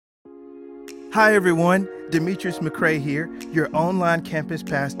Hi everyone, Demetrius McCrae here, your online campus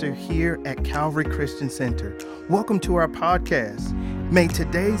pastor here at Calvary Christian Center. Welcome to our podcast. May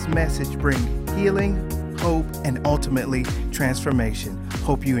today's message bring healing, hope, and ultimately transformation.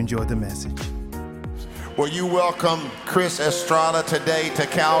 Hope you enjoy the message. Will you welcome Chris Estrada today to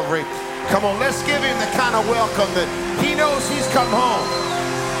Calvary? Come on, let's give him the kind of welcome that he knows he's come home.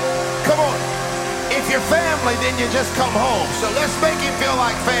 Come on. If you're family, then you just come home. So let's make him feel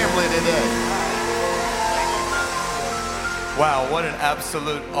like family today. Wow, what an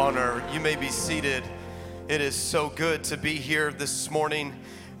absolute honor. You may be seated. It is so good to be here this morning.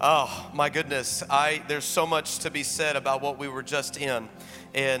 Oh, my goodness. There's so much to be said about what we were just in.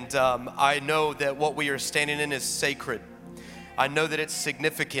 And I know that what we are standing in is sacred. I know that it's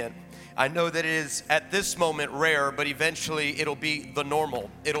significant. I know that it is at this moment rare, but eventually it'll be the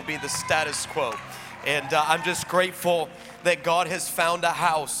normal. It'll be the status quo. And I'm just grateful that God has found a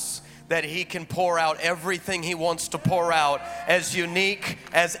house that he can pour out everything he wants to pour out, as unique,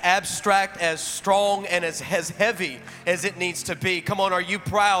 as abstract, as strong, and as heavy as it needs to be. Come on, are you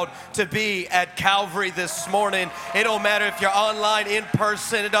proud to be at Calvary this morning? It don't matter if you're online, in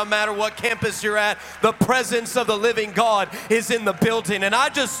person, it don't matter what campus you're at, the presence of the living God is in the building. And I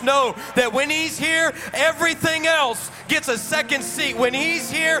just know that when he's here, everything else gets a second seat. When he's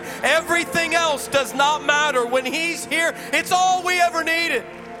here, everything else does not matter. When he's here, it's all we ever needed.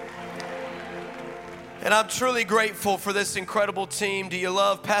 And I'm truly grateful for this incredible team. Do you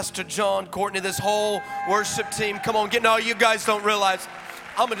love Pastor John, Courtney, this whole worship team? Come on, no, you guys don't realize.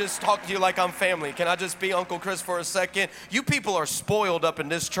 I'm going to just talk to you like I'm family. Can I just be Uncle Chris for a second? You people are spoiled up in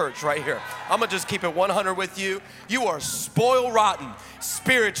this church right here. I'm going to just keep it 100 with you. You are spoiled rotten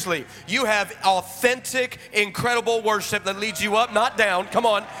spiritually. You have authentic, incredible worship that leads you up, not down. Come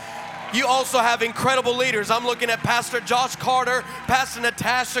on. You also have incredible leaders. I'm looking at Pastor Josh Carter, Pastor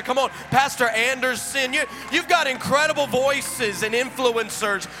Natasha, come on, Pastor Anderson. You've got incredible voices and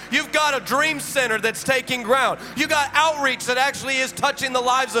influencers. You've got a dream center that's taking ground. You've got outreach that actually is touching the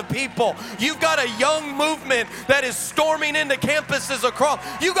lives of people. You've got a young movement that is storming into campuses across.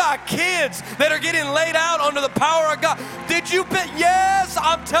 You got kids that are getting laid out under the power of God. Did you bet? Yes,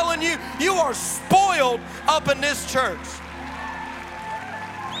 I'm telling you, you are spoiled up in this church.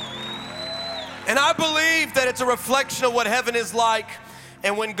 And I believe that it's a reflection of what heaven is like,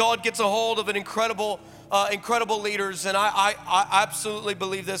 and when God gets a hold of an incredible leaders. And I absolutely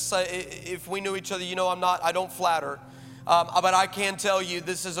believe this. If we knew each other, you know I don't flatter. But I can tell you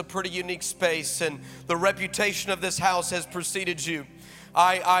this is a pretty unique space, and the reputation of this house has preceded you.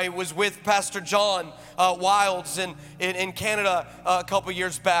 I was with Pastor John Wilds in Canada a couple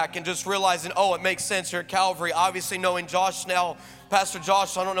years back, and just realizing, it makes sense here at Calvary. Obviously knowing Josh now, Pastor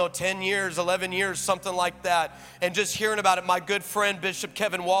Josh, 10 years, 11 years, something like that. And just hearing about it, my good friend, Bishop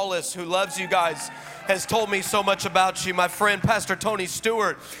Kevin Wallace, who loves you guys, has told me so much about you. My friend, Pastor Tony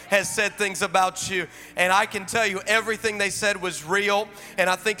Stewart, has said things about you. And I can tell you everything they said was real. And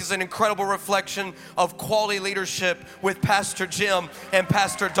I think it's an incredible reflection of quality leadership with Pastor Jim and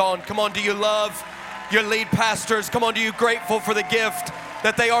Pastor Don. Come on, do you love your lead pastors? Come on, are you grateful for the gift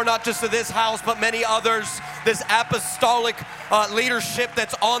that they are not just to this house, but many others, this apostolic leadership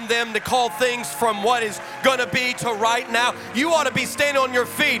that's on them to call things from what is gonna be to right now? You ought to be standing on your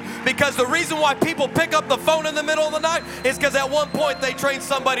feet, because the reason why people pick up the phone in the middle of the night is because at one point they trained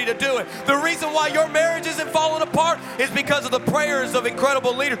somebody to do it. The reason why your marriage isn't falling apart is because of the prayers of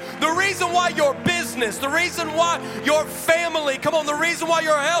incredible leaders. The reason why your business, the reason why your family, the reason why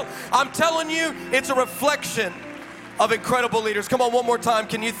your health, I'm telling you, it's a reflection of incredible leaders. Come on, one more time.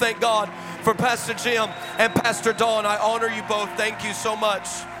 Can you thank God for Pastor Jim and Pastor Dawn? I honor you both. Thank you so much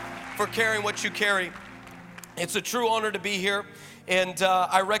for carrying what you carry. It's a true honor to be here, and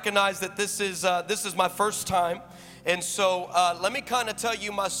I recognize that this is my first time, and so let me kind of tell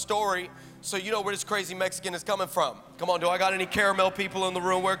you my story so you know where this crazy Mexican is coming from. Come on, do I got any caramel people in the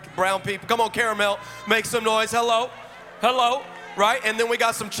room? Where brown people? Come on, caramel, make some noise. Hello, hello. Right? And then we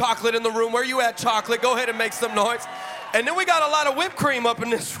got some chocolate in the room. Where you at, chocolate? Go ahead and make some noise. And then we got a lot of whipped cream up in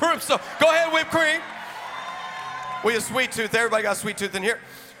this room. So go ahead, whipped cream. We a sweet tooth. Everybody got sweet tooth in here.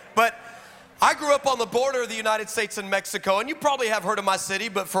 But I grew up on the border of the United States and Mexico, and you probably have heard of my city,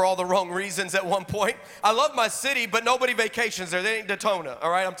 but for all the wrong reasons at one point. I love my city, but nobody vacations there. They ain't Daytona,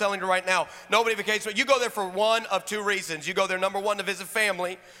 all right? I'm telling you right now, nobody vacations. You go there for one of two reasons. You go there, number one, to visit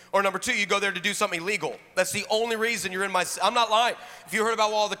family, or number two, you go there to do something illegal. That's the only reason you're in my city. I'm not lying. If you heard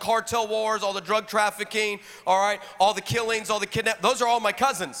about all the cartel wars, all the drug trafficking, all right, all the killings, all the kidnappings, those are all my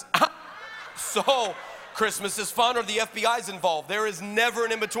cousins. So Christmas is fun, or the FBI's involved. There is never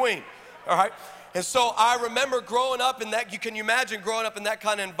an in-between. All right? And so I remember growing up in that, can you imagine growing up in that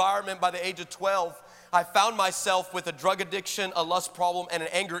kind of environment? By the age of 12, I found myself with a drug addiction, a lust problem, and an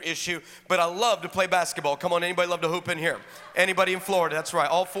anger issue, but I love to play basketball. Come on, anybody love to hoop in here? Anybody in Florida? That's right,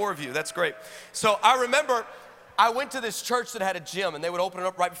 all 4 of you, that's great. So I remember I went to this church that had a gym, and they would open it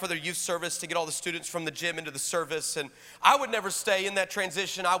up right before their youth service to get all the students from the gym into the service, and I would never stay in that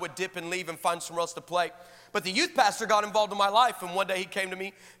transition. I would dip and leave and find somewhere else to play. But the youth pastor got involved in my life, and one day he came to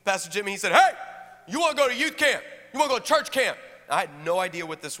me, Pastor Jimmy, he said, hey, you want to go to youth camp? You want to go to church camp? I had no idea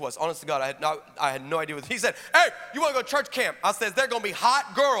what this was. Honest to God, I had no idea what. He said, hey, you want to go to church camp? I said, there are going to be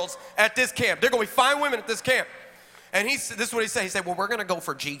hot girls at this camp. There are going to be fine women at this camp. And this is what he said. He said, well, we're going to go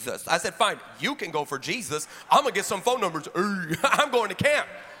for Jesus. I said, fine, you can go for Jesus. I'm going to get some phone numbers. I'm going to camp.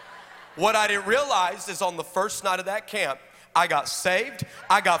 What I didn't realize is on the first night of that camp, I got saved,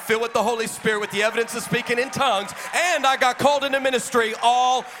 I got filled with the Holy Spirit with the evidence of speaking in tongues, and I got called into ministry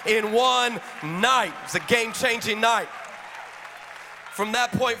all in one night. It's a game-changing night. From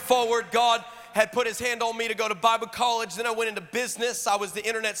that point forward, God had put his hand on me to go to Bible college. Then I went into business. I was the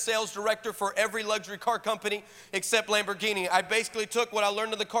internet sales director for every luxury car company except Lamborghini. I basically took what I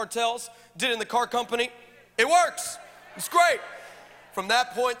learned in the cartels, did it in the car company. It works. It's great. From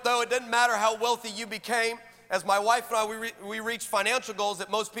that point, though, it didn't matter how wealthy you became. As my wife and I, we reached financial goals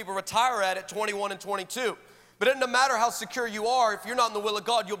that most people retire at 21 and 22. But it doesn't matter how secure you are. If you're not in the will of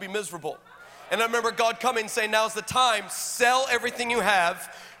God, you'll be miserable. And I remember God coming and saying, now's the time. Sell everything you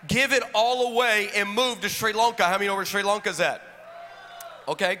have, give it all away, and move to Sri Lanka. How many know where Sri Lanka's at?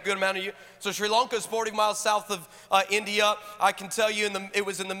 Okay, good amount of you. So Sri Lanka is 40 miles south of India. I can tell you it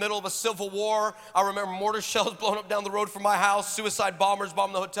was in the middle of a civil war. I remember mortar shells blowing up down the road from my house, suicide bombers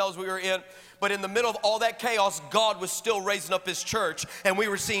bombing the hotels we were in. But in the middle of all that chaos, God was still raising up his church, and we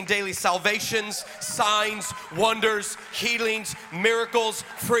were seeing daily salvations, signs, wonders, healings, miracles,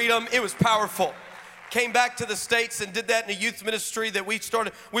 freedom. It was powerful. Came back to the States and did that in a youth ministry that we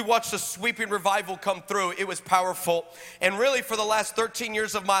watched a sweeping revival come through. It was powerful. And really for the last 13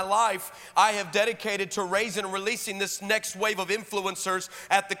 years of my life, I have dedicated to raising and releasing this next wave of influencers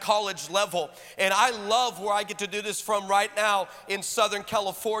at the college level. And I love where I get to do this from right now in Southern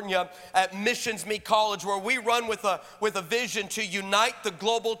California at Missions Me College, where we run with a vision to unite the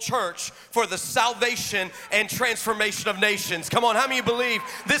global church for the salvation and transformation of nations. Come on, how many of you believe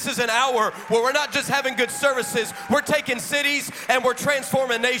this is an hour where we're not just having good services, we're taking cities and we're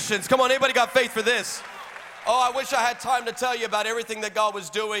transforming nations? Come on, anybody got faith for this? Oh, I wish I had time to tell you about everything that God was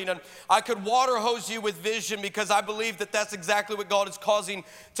doing, and I could water hose you with vision, because I believe that that's exactly what God is causing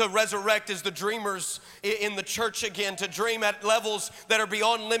to resurrect, is the dreamers in the church again, to dream at levels that are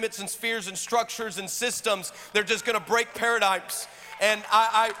beyond limits and spheres and structures and systems. They're just going to break paradigms. And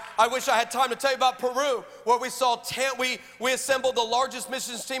I wish I had time to tell you about Peru, where we assembled the largest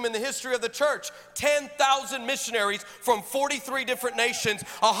missions team in the history of the church. 10,000 missionaries from 43 different nations,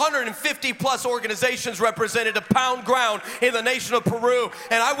 150 plus organizations represented to pound ground in the nation of Peru.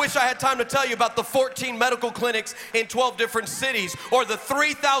 And I wish I had time to tell you about the 14 medical clinics in 12 different cities, or the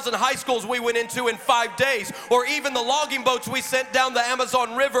 3,000 high schools we went into in 5 days, or even the logging boats we sent down the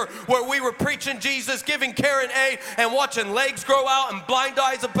Amazon River, where we were preaching Jesus, giving care and aid, and watching legs grow out and blind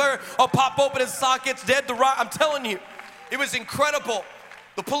eyes pop open in sockets, dead to rot. I'm telling you, it was incredible.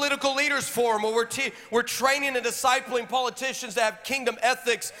 The Political Leaders Forum, where we're training and discipling politicians to have kingdom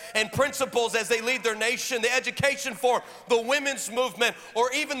ethics and principles as they lead their nation. The Education Forum, the women's movement,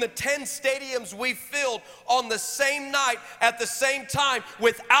 or even the 10 stadiums we filled on the same night at the same time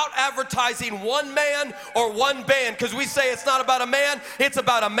without advertising one man or one band, because we say it's not about a man, it's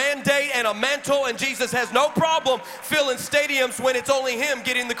about a mandate and a mantle, and Jesus has no problem filling stadiums when it's only him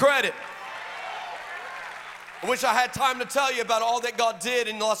getting the credit. I wish I had time to tell you about all that God did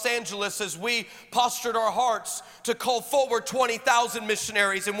in Los Angeles as we postured our hearts to call forward 20,000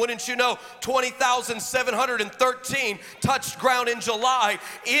 missionaries. And wouldn't you know, 20,713 touched ground in July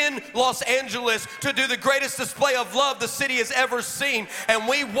in Los Angeles to do the greatest display of love the city has ever seen. And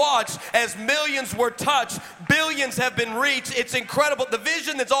we watched as millions were touched, billions have been reached. It's incredible. The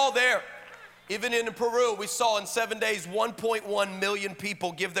vision that's all there. Even in Peru, we saw in 7 days 1.1 million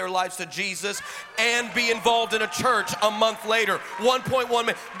people give their lives to Jesus and be involved in a church a month later. 1.1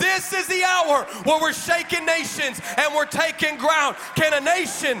 million. This is the hour where we're shaking nations and we're taking ground. Can a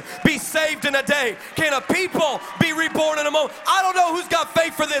nation be saved in a day? Can a people be reborn in a moment? I don't know who's got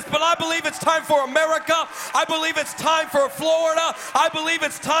faith for this, but I believe it's time for America. I believe it's time for Florida. I believe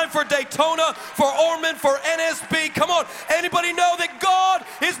it's time for Daytona, for Ormond, for NSB. Come on, anybody know that God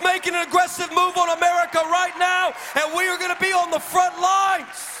is making an aggressive move on America right now, and we are going to be on the front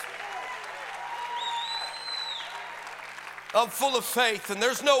lines. I'm full of faith, and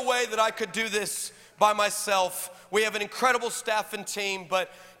there's no way that I could do this by myself. We have an incredible staff and team, but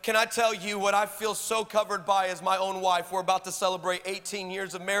can I tell you what I feel so covered by is my own wife. We're about to celebrate 18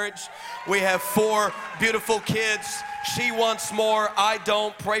 years of marriage. We have 4 beautiful kids. She wants more. I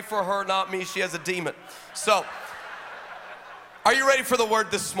don't. Pray for her, not me. She has a demon. So, are you ready for the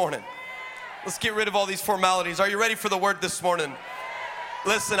word this morning? Let's get rid of all these formalities. Are you ready for the word this morning?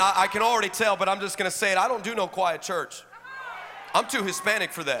 Listen, I can already tell, but I'm just going to say it. I don't do no quiet church. I'm too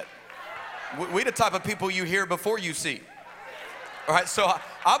Hispanic for that. We the type of people you hear before you see. All right, so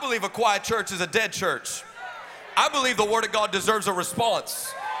I believe a quiet church is a dead church. I believe the Word of God deserves a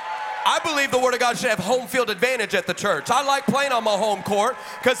response. I believe the Word of God should have home field advantage at the church. I like playing on my home court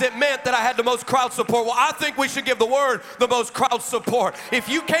because it meant that I had the most crowd support. Well, I think we should give the Word the most crowd support. If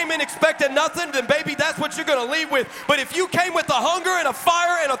you came in expecting nothing, then baby, that's what you're going to leave with. But if you came with a hunger and a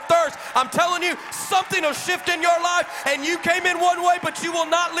fire and a thirst, I'm telling you, something will shift in your life. And you came in one way, but you will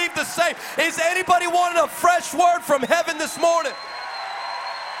not leave the same. Is anybody wanting a fresh word from heaven this morning?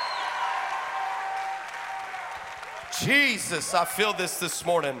 Jesus, I feel this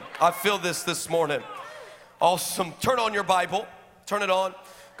morning. I feel this morning. Awesome. Turn on your Bible. Turn it on.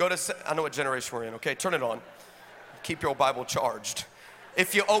 Go to, I know what generation we're in, okay? Turn it on. Keep your Bible charged.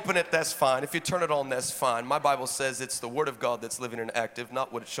 If you open it, that's fine. If you turn it on, that's fine. My Bible says it's the Word of God that's living and active,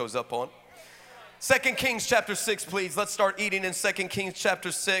 not what it shows up on. 2 Kings chapter 6, please. Let's start eating in 2 Kings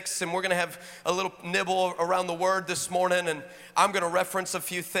chapter 6, and we're going to have a little nibble around the Word this morning, and I'm going to reference a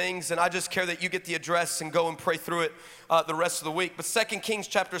few things, and I just care that you get the address and go and pray through it the rest of the week. But 2 Kings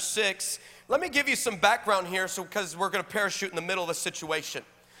chapter 6, let me give you some background here because we're going to parachute in the middle of a situation.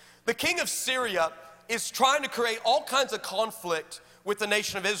 The king of Syria is trying to create all kinds of conflict with the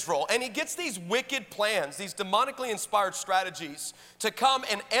nation of Israel. And he gets these wicked plans, these demonically inspired strategies to come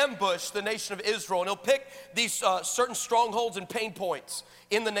and ambush the nation of Israel. And he'll pick these certain strongholds and pain points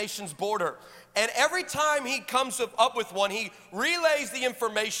in the nation's border. And every time he comes up with one, he relays the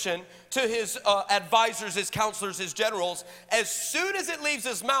information to his advisors, his counselors, his generals. As soon as it leaves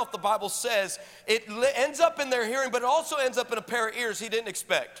his mouth, the Bible says, it ends up in their hearing, but it also ends up in a pair of ears he didn't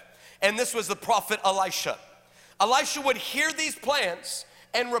expect. And this was the prophet Elisha. Elisha would hear these plans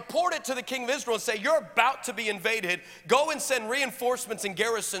and report it to the king of Israel and say, you're about to be invaded. Go and send reinforcements and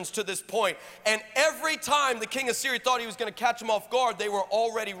garrisons to this point. And every time the king of Syria thought he was going to catch them off guard, they were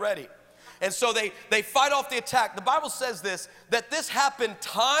already ready. And so they fight off the attack. The Bible says this, that this happened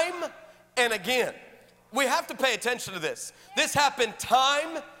time and again. We have to pay attention to this. This happened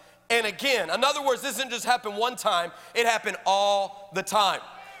time and again. In other words, this didn't just happen one time. It happened all the time.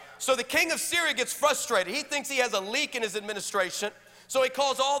 So the king of Syria gets frustrated. He thinks he has a leak in his administration. So he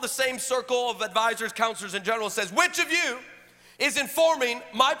calls all the same circle of advisors, counselors, and generals and says, which of you is informing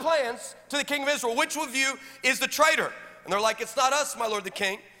my plans to the king of Israel? Which of you is the traitor? And they're like, it's not us, my lord the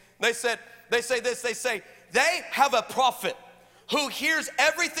king. They say they have a prophet who hears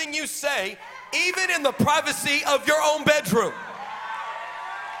everything you say, even in the privacy of your own bedroom.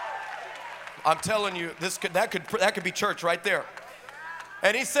 I'm telling you, that could be church right there.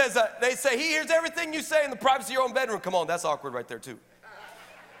 And he says, they say, he hears everything you say in the privacy of your own bedroom. Come on, that's awkward right there too.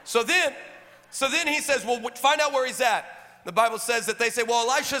 So then he says, well, find out where he's at. The Bible says that they say, well,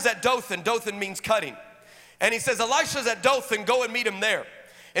 Elisha's at Dothan. Dothan means cutting. And he says, Elisha's at Dothan, go and meet him there.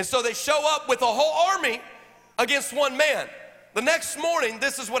 And so they show up with a whole army against one man. The next morning,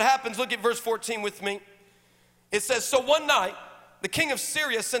 this is what happens. Look at verse 14 with me. It says, so one night, the king of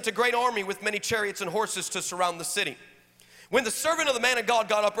Syria sent a great army with many chariots and horses to surround the city. When the servant of the man of God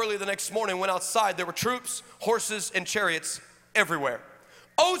got up early the next morning and went outside, there were troops, horses, and chariots everywhere.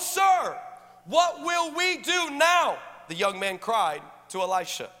 Oh, sir, what will we do now? The young man cried to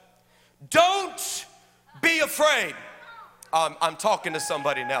Elisha. Don't be afraid. I'm talking to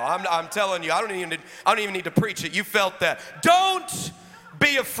somebody now. I'm telling you, I don't even need to preach it. You felt that. Don't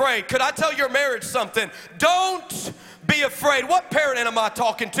be afraid. Could I tell your marriage something? Don't be afraid. What parent am I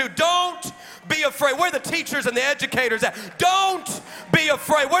talking to? Don't be afraid. Where are the teachers and the educators at? Don't be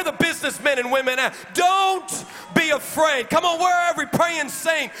afraid. Where are the businessmen and women at? Don't be afraid. Come on, where are every praying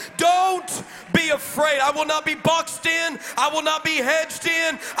saint? Don't be afraid. I will not be boxed in. I will not be hedged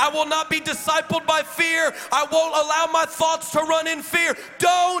in. I will not be discipled by fear. I won't allow my thoughts to run in fear.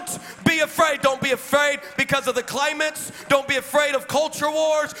 Don't be afraid. Don't be afraid because of the climates. Don't be afraid of culture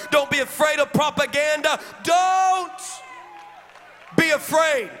wars. Don't be afraid of propaganda. Don't be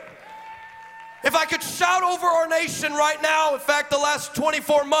afraid. If I could shout over our nation right now, in fact, the last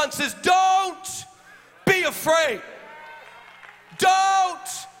 24 months is don't be afraid. Don't.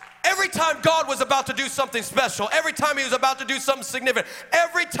 Every time God was about to do something special, every time he was about to do something significant,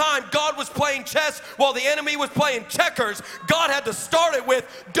 every time God was playing chess while the enemy was playing checkers, God had to start it with,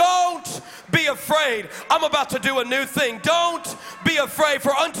 don't be afraid. I'm about to do a new thing. Don't be afraid.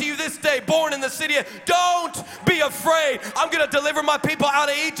 For unto you this day, born in the city, don't be afraid. I'm going to deliver my people out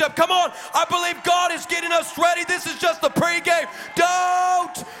of Egypt. Come on. I believe God is getting us ready. This is just the pregame.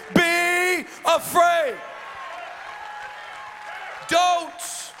 Don't be afraid. Don't.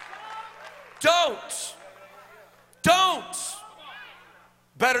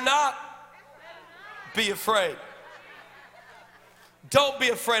 Better not be afraid. Don't be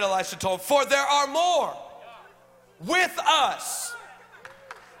afraid, Elisha told him, for there are more with us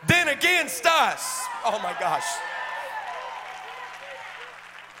than against us. Oh my gosh.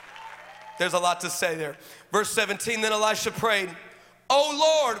 There's a lot to say there. Verse 17, then Elisha prayed,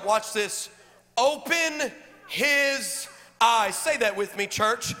 oh Lord, watch this, open his eyes. Say that with me,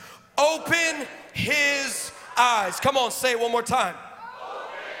 church. Open his eyes. Come on, say it one more time.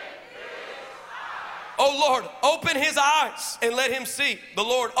 Oh Lord, open his eyes and let him see. The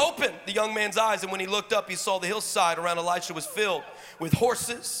Lord opened the young man's eyes, and when he looked up, he saw the hillside around Elisha was filled with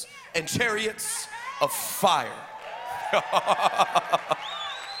horses and chariots of fire.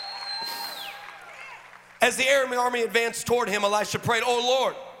 As the Aramean army advanced toward him, Elisha prayed, oh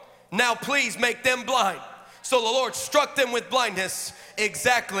Lord, now please make them blind. So the Lord struck them with blindness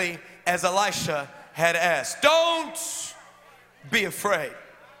exactly as Elisha had asked. Don't be afraid.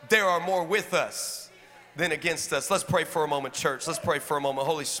 There are more with us than against us. Let's pray for a moment, church. Let's pray for a moment.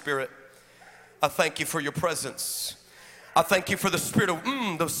 Holy Spirit, I thank you for your presence. I thank you for the spirit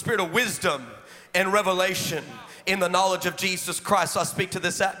of wisdom and revelation in the knowledge of Jesus Christ. I speak to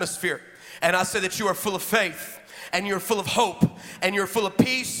this atmosphere and I say that you are full of faith, and you're full of hope, and you're full of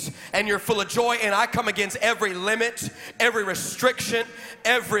peace, and you're full of joy. And I come against every limit, every restriction,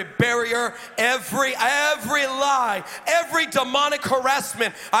 every barrier, every lie, every demonic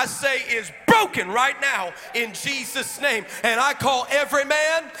harassment, I say is broken right now in Jesus' name. And I call every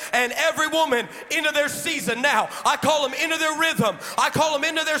man and every woman into their season now. I call them into their rhythm. I call them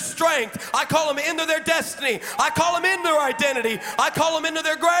into their strength. I call them into their destiny. I call them into their identity. I call them into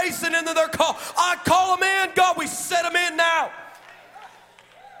their grace and into their call. I call them in. God, we set them in now.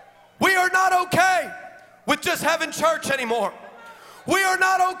 We are not okay with just having church anymore. We are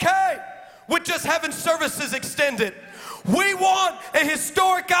not okay with just having services extended. We want a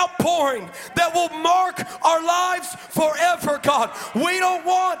historic outpouring that will mark our lives forever, God. We don't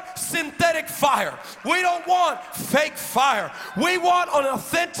want synthetic fire. We don't want fake fire. We want an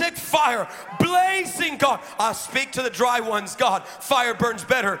authentic fire, blazing, God. I speak to the dry ones, God. Fire burns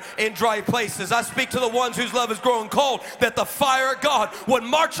better in dry places. I speak to the ones whose love is growing cold, that the fire of God would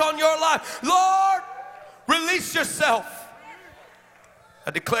march on your life. Lord, release yourself. I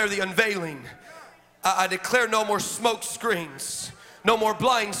declare the unveiling. I declare no more smoke screens, no more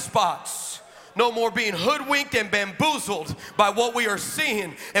blind spots, no more being hoodwinked and bamboozled by what we are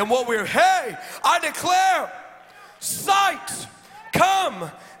seeing and what we're, hey, I declare sight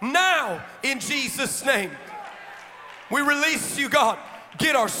come now in Jesus' name. We release you, God.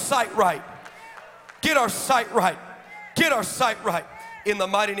 Get our sight right. Get our sight right. Get our sight right in the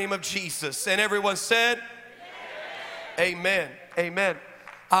mighty name of Jesus. And everyone said, amen. Amen.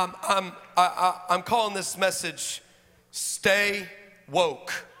 I'm calling this message, Stay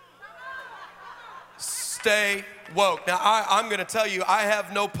Woke. Stay woke. Now, I'm going to tell you, I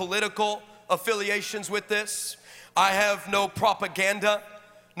have no political affiliations with this. I have no propaganda,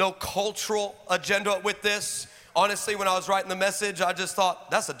 no cultural agenda with this. Honestly, when I was writing the message, I just thought,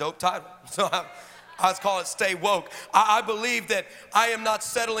 that's a dope title. So I was calling it Stay Woke. I believe that I am not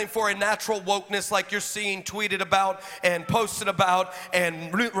settling for a natural wokeness like you're seeing tweeted about and posted about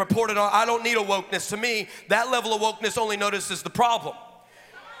and reported on. I don't need a wokeness. To me, that level of wokeness only notices the problem.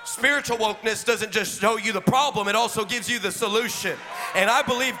 Spiritual wokeness doesn't just show you the problem, it also gives you the solution. And I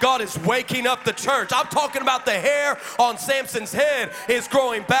believe God is waking up the church. I'm talking about the hair on Samson's head is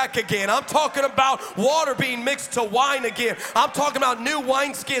growing back again. I'm talking about water being mixed to wine again. I'm talking about new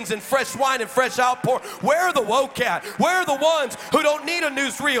wineskins and fresh wine and fresh outpour. Where are the woke at? Where are the ones who don't need a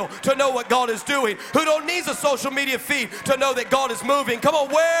newsreel to know what God is doing? Who don't need a social media feed to know that God is moving? Come on,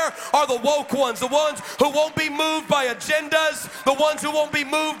 where are the woke ones? The ones who won't be moved by agendas, the ones who won't be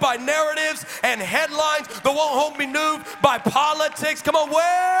moved by narratives and headlines, the one won't be moved by politics. Come on,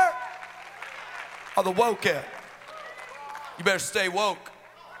 where are the woke at? You better stay woke.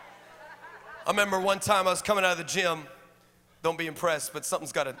 I remember one time I was coming out of the gym. Don't be impressed, but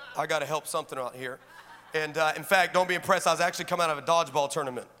I gotta help something out here. And in fact, don't be impressed, I was actually coming out of a dodgeball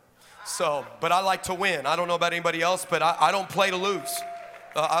tournament. So, but I like to win. I don't know about anybody else, but I don't play to lose.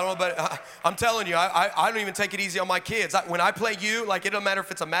 I don't know about I'm telling you, I don't even take it easy on my kids. When I play you, like it don't matter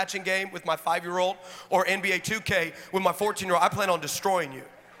if it's a matching game with my 5-year-old or NBA 2K with my 14-year-old, I plan on destroying you.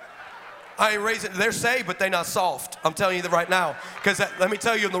 I ain't raising, they're saved, but they're not soft. I'm telling you that right now. Because let me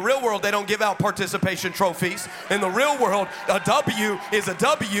tell you, in the real world, they don't give out participation trophies. In the real world, a W is a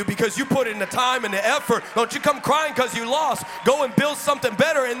W because you put in the time and the effort. Don't you come crying because you lost. Go and build something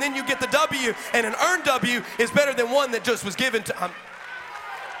better, and then you get the W. And an earned W is better than one that just was given to.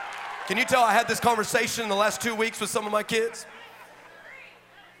 Can you tell I had this conversation in the last 2 weeks with some of my kids?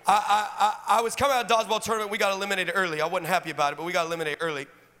 I was coming out of dodgeball tournament. We got eliminated early. I wasn't happy about it, but we got eliminated early.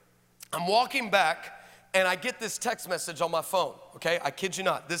 I'm walking back, and I get this text message on my phone, okay? I kid you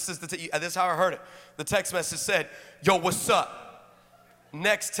not. This is how I heard it. The text message said, yo, what's up?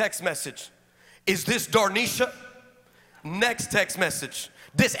 Next text message, is this Darnisha? Next text message,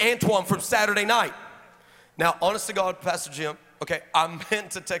 this Antoine from Saturday night. Now, honest to God, Pastor Jim, okay, I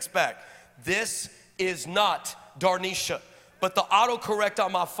meant to text back. This is not Darnisha. But the autocorrect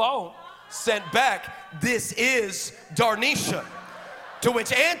on my phone sent back, this is Darnisha. To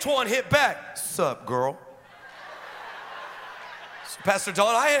which Antoine hit back, sup, girl? So, Pastor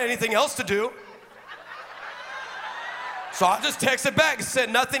Don, I had anything else to do. So I just texted back and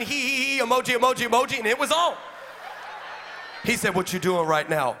said nothing, he, emoji, emoji, emoji, and it was on. He said, what you doing right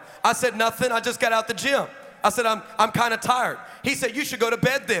now? I said, nothing, I just got out the gym. I said, I'm kind of tired. He said, you should go to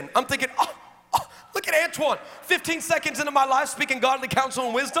bed then. I'm thinking, look at Antoine, 15 seconds into my life speaking godly counsel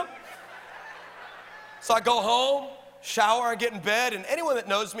and wisdom. So I go home, shower, I get in bed, and anyone that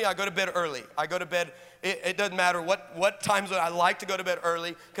knows me, I go to bed early. I go to bed, it doesn't matter what times I like to go to bed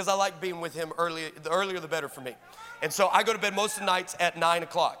early, because I like being with him early. The earlier the better for me. And so I go to bed most of the nights at 9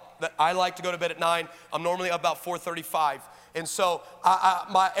 o'clock. I like to go to bed at 9. I'm normally up about 4:35. And so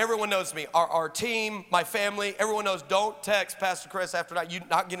everyone knows me, our team, my family, everyone knows, don't text Pastor Chris after 9. You're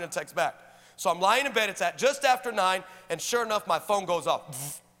not getting a text back. So I'm lying in bed, it's at just after 9, and sure enough, my phone goes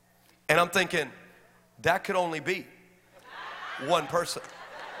off. And I'm thinking, that could only be one person.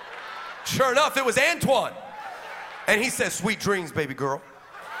 Sure enough, it was Antoine. And he said, sweet dreams, baby girl.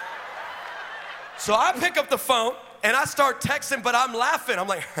 So I pick up the phone and I start texting, but I'm laughing. I'm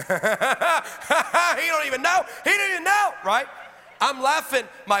like, he don't even know. He didn't even know, right? I'm laughing.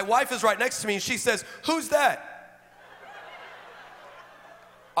 My wife is right next to me and she says, who's that?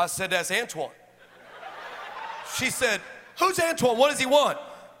 I said, that's Antoine. She said, who's Antoine? What does he want?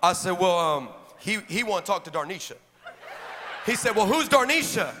 I said, well, he want to talk to Darnisha. He said, well, who's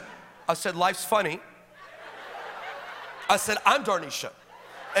Darnisha? I said, life's funny. I said, I'm Darnisha.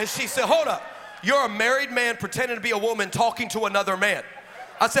 And she said, hold up. You're a married man pretending to be a woman talking to another man.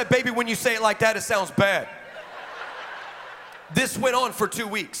 I said, baby, when you say it like that, it sounds bad. This went on for 2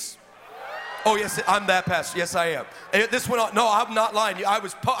 weeks. Oh, yes, I'm that pastor. Yes, I am. This went on. No, I'm not lying. I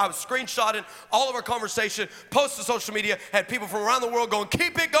was screenshotting all of our conversation, posted to social media, had people from around the world going,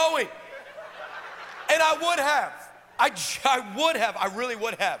 keep it going. And I would have. I really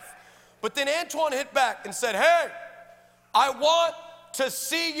would have. But then Antoine hit back and said, hey, I want to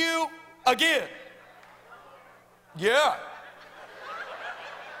see you again. Yeah.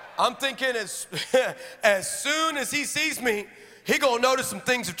 I'm thinking as soon as he sees me, he gonna notice some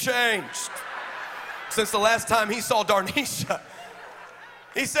things have changed since the last time he saw Darnisha.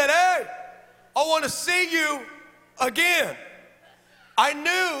 He said, hey, I want to see you again. I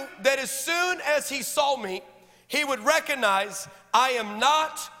knew that as soon as he saw me, he would recognize I am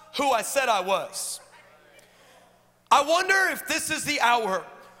not who I said I was. I wonder if this is the hour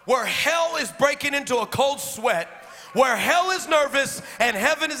where hell is breaking into a cold sweat, where hell is nervous and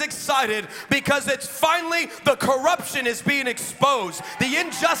heaven is excited because it's finally the corruption is being exposed. The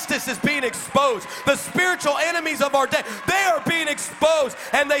injustice is being exposed. The spiritual enemies of our day, they are being exposed.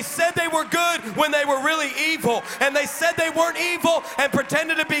 And they said they were good when they were really evil. And they said they weren't evil and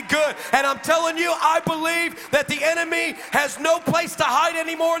pretended to be good. And I'm telling you, I believe that the enemy has no place to hide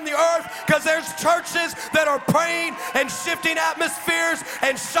anymore in the earth because there's churches that are praying and shifting atmospheres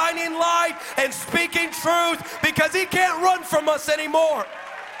and shining light and speaking truth because he can't run from us anymore.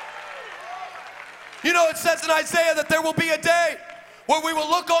 You know, it says in Isaiah that there will be a day where we will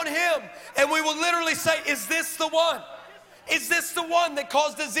look on him and we will literally say, is this the one? Is this the one that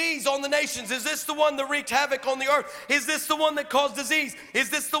caused disease on the nations? Is this the one that wreaked havoc on the earth? Is this the one that caused disease? Is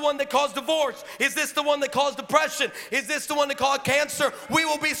this the one that caused divorce? Is this the one that caused depression? Is this the one that caused cancer? We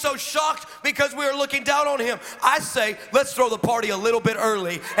will be so shocked because we are looking down on him. I say, let's throw the party a little bit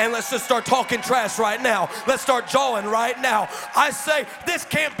early and let's just start talking trash right now. Let's start jawing right now. I say, this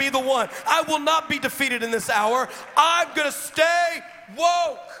can't be the one. I will not be defeated in this hour. I'm going to stay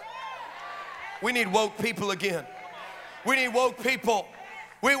woke. We need woke people again. We need woke people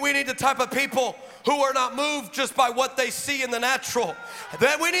We need the type of people who are not moved just by what they see in the natural.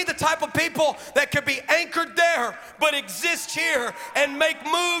 We need the type of people that could be anchored there but exist here and make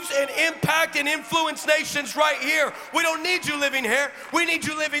moves and impact and influence nations right here. We don't need you living here. We need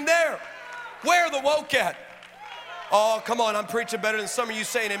you living there. Where are the woke at? Oh, come on, I'm preaching better than some of you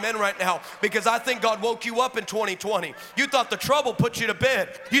saying amen right now, because I think God woke you up in 2020. You thought the trouble put you to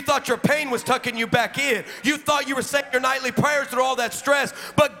bed. You thought your pain was tucking you back in. You thought you were saying your nightly prayers through all that stress,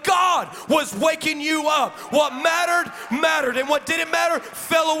 but God was waking you up. What mattered, mattered, and what didn't matter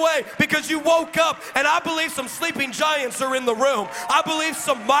fell away because you woke up. And I believe some sleeping giants are in the room. I believe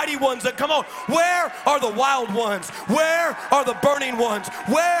some mighty ones that, come on, where are the wild ones? Where are the burning ones?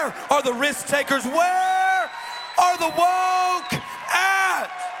 Where are the risk takers? Where are the woke at?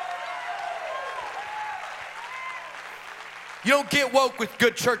 You don't get woke with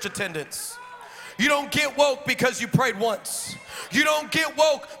good church attendance. You don't get woke because you prayed once. You don't get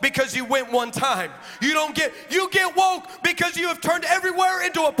woke because you went one time. You get woke because you have turned everywhere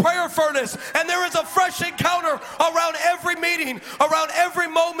into a prayer furnace, and there is a fresh encounter around every meeting, around every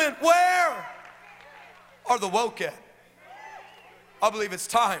moment. Where are the woke at? I believe it's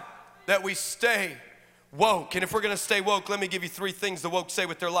time that we stay woke. And if we're going to stay woke, let me give you 3 things the woke say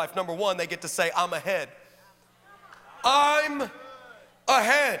with their life. Number 1, they get to say, I'm ahead. I'm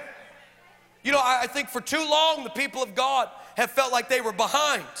ahead. You know, I think for too long the people of God have felt like they were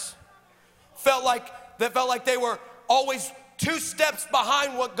behind. Felt like they were always 2 steps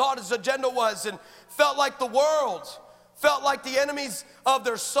behind what God's agenda was, and felt like the world, felt like the enemies of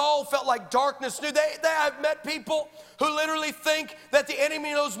their soul, felt like darkness knew. I've met people who literally think that the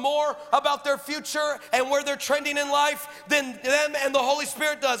enemy knows more about their future and where they're trending in life than them and the Holy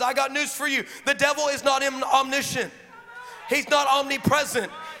Spirit does. I got news for you. The devil is not omniscient. He's not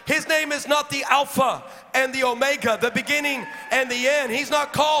omnipresent. His name is not the Alpha and the Omega, the beginning and the end. He's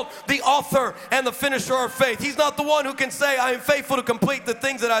not called the author and the finisher of faith. He's not the one who can say, I am faithful to complete the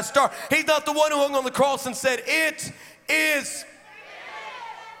things that I start. He's not the one who hung on the cross and said, it is.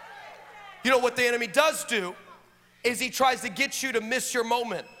 You know what the enemy does do is he tries to get you to miss your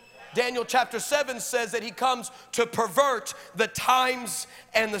moment. Daniel chapter 7 says that he comes to pervert the times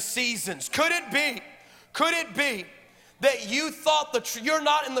and the seasons. Could it be that you thought you're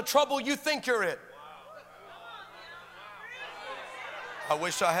not in the trouble you think you're in? I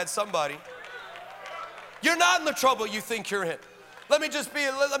wish I had somebody. You're not in the trouble you think you're in. Let me just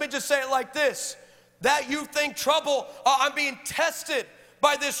say it like this. That you think trouble, I'm being tested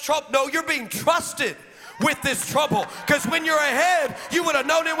by this trouble. No, you're being trusted with this trouble, because when you're ahead, you would have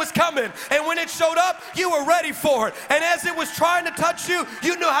known it was coming, and when it showed up, you were ready for it. And as it was trying to touch you,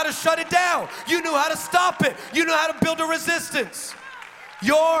 you knew how to shut it down. You knew how to stop it. You knew how to build a resistance.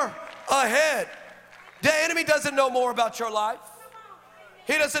 You're ahead. The enemy doesn't know more about your life.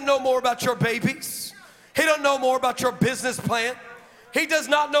 He doesn't know more about your babies. He doesn't know more about your business plan. He does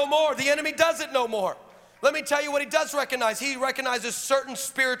not know more. The enemy doesn't know more. Let me tell you what he does recognize. He recognizes certain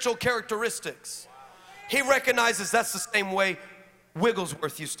spiritual characteristics. He recognizes that's the same way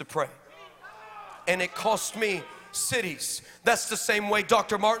Wigglesworth used to pray. And it cost me cities. That's the same way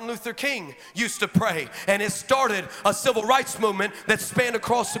Dr. Martin Luther King used to pray. And it started a civil rights movement that spanned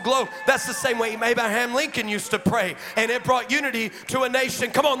across the globe. That's the same way Abraham Lincoln used to pray. And it brought unity to a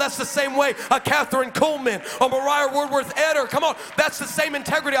nation. Come on, that's the same way a Catherine Kuhlman or Mariah Woodworth Eder. Come on, that's the same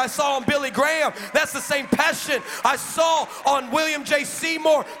integrity I saw on Billy Graham. That's the same passion I saw on William J.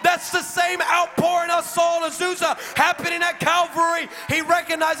 Seymour. That's the same outpouring I saw on Azusa happening at Calvary. He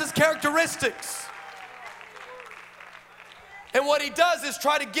recognizes characteristics. And what he does is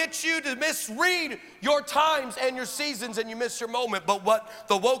try to get you to misread your times and your seasons, and you miss your moment. But what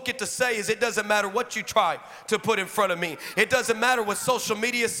the woke get to say is, it doesn't matter what you try to put in front of me. It doesn't matter what social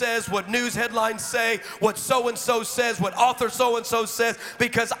media says, what news headlines say, what so-and-so says, what author so-and-so says,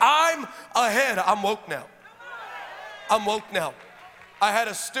 because I'm ahead. I'm woke now. I'm woke now. I had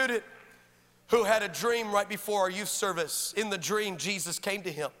a student who had a dream right before our youth service. In the dream, Jesus came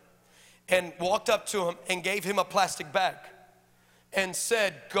to him and walked up to him and gave him a plastic bag and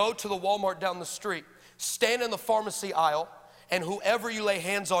said, go to the Walmart down the street, stand in the pharmacy aisle, and whoever you lay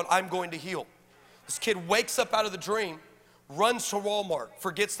hands on, I'm going to heal. This kid wakes up out of the dream, runs to Walmart,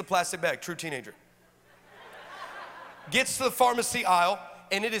 forgets the plastic bag, true teenager. Gets to the pharmacy aisle,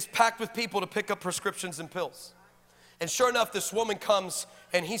 and it is packed with people to pick up prescriptions and pills. And sure enough, this woman comes,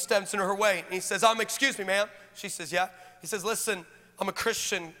 and he steps into her way, and he says, excuse me, ma'am. She says, yeah. He says, listen, I'm a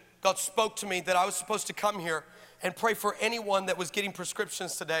Christian. God spoke to me that I was supposed to come here and pray for anyone that was getting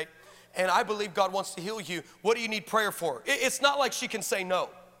prescriptions today. And I believe God wants to heal you. What do you need prayer for? It's not like she can say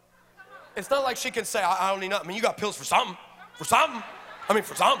no. It's not like she can say, I don't need nothing. I mean, you got pills for something. I mean,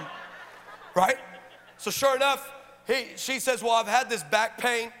 for something, right? So sure enough, she says, well, I've had this back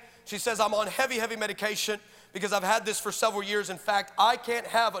pain. She says, I'm on heavy, heavy medication because I've had this for several years. In fact, I can't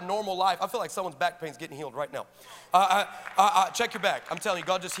have a normal life. I feel like someone's back pain's getting healed right now. Check your back. I'm telling you,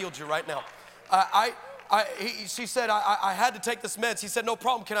 God just healed you right now. She said, I had to take this meds. He said, no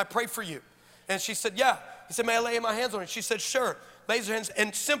problem. Can I pray for you? And she said, yeah. He said, may I lay my hands on her? She said, sure. Lays her hands,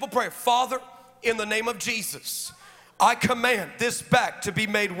 and simple prayer. Father, in the name of Jesus, I command this back to be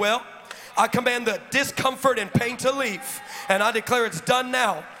made well. I command the discomfort and pain to leave. And I declare it's done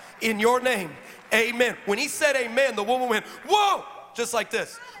now in your name. Amen. When he said amen, the woman went, whoa, just like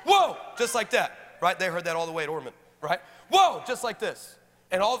this. Whoa, just like that. Right? They heard that all the way at Ormond, right? Whoa, just like this.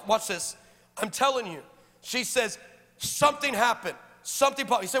 And watch this. I'm telling you, she says, something happened. Something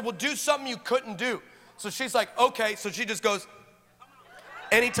popped. He said, well, do something you couldn't do. So she's like, okay. So she just goes,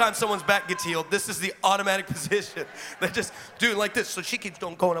 anytime someone's back gets healed, this is the automatic position. They just do it like this. So she keeps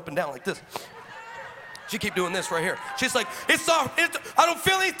going up and down like this. She keep doing this right here. She's like, I don't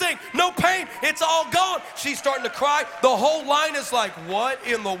feel anything, no pain, it's all gone. She's starting to cry. The whole line is like, what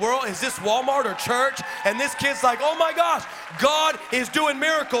in the world? Is this Walmart or church? And this kid's like, oh my gosh, God is doing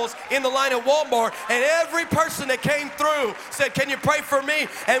miracles in the line at Walmart. And every person that came through said, can you pray for me?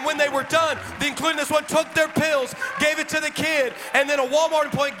 And when they were done, including this one, took their pills, gave it to the kid, and then a Walmart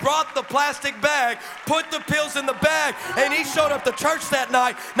employee brought the plastic bag, put the pills in the bag, and he showed up to church that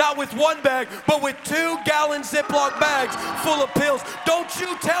night, not with one bag, but with 2-gallon Ziploc bags full of pills. Don't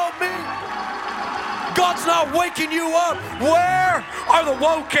you tell me God's not waking you up. Where are the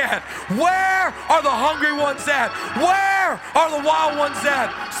woke at? Where are the hungry ones at? Where are the wild ones at?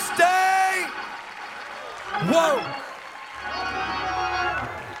 Stay. Whoa.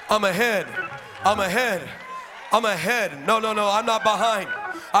 I'm ahead. I'm ahead. I'm ahead. No, I'm not behind.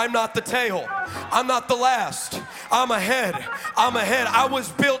 I'm not the tail. I'm not the last. I'm ahead. I'm ahead. I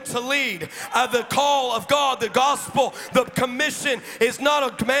was built to lead. The call of God, the gospel, the commission is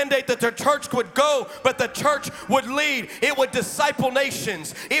not a mandate that the church would go, but the church would lead. It would disciple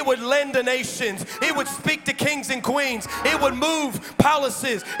nations. It would lend to nations. It would speak to kings and queens. It would move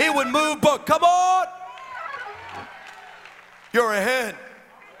palaces. It would move books. Come on. You're ahead.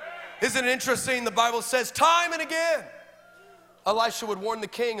 Isn't it interesting? The Bible says time and again, Elisha would warn the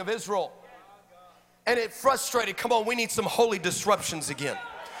king of Israel. And it frustrated. Come on, we need some holy disruptions again.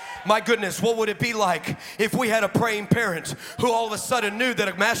 My goodness, what would it be like if we had a praying parent who all of a sudden knew that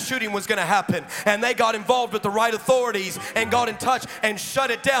a mass shooting was going to happen and they got involved with the right authorities and got in touch and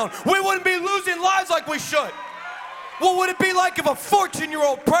shut it down? We wouldn't be losing lives like we should. What would it be like if a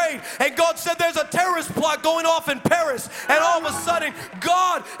 14-year-old prayed and God said there's a terrorist plot going off in Paris, and all of a sudden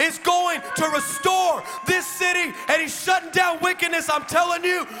God is going to restore this city and he's shutting down wickedness? I'm telling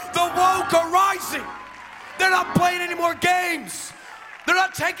you, the woke are rising. They're not playing any more games. They're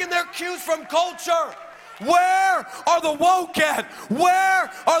not taking their cues from culture. Where are the woke at?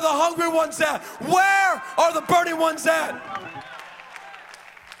 Where are the hungry ones at? Where are the burning ones at?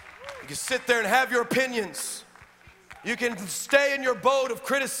 You can sit there and have your opinions. You can stay in your boat of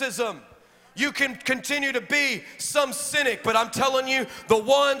criticism. You can continue to be some cynic, but I'm telling you, the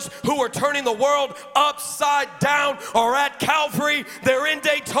ones who are turning the world upside down are at Calvary. They're in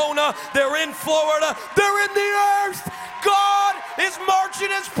Daytona. They're in Florida. They're in the earth. God is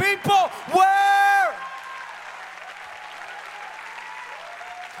marching his people. Where?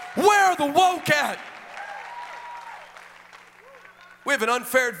 Where are the woke at? We have an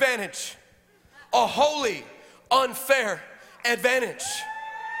unfair advantage. A holy, unfair advantage.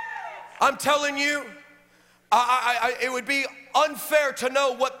 I'm telling you, it would be unfair to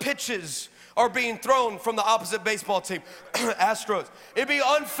know what pitches are being thrown from the opposite baseball team, Astros. It'd be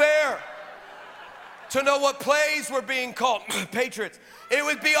unfair to know what plays were being called, Patriots. It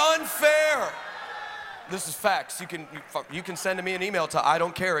would be unfair. This is facts. You can send me an email to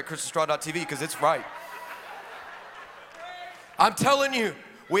idon'tcare@chrisestrada.tv because it's right. I'm telling you,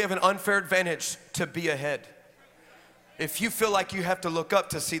 we have an unfair advantage to be ahead. If you feel like you have to look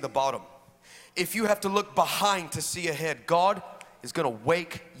up to see the bottom, if you have to look behind to see ahead, God is going to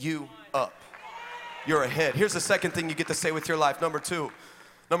wake you up. You're ahead. Here's the second thing you get to say with your life. Number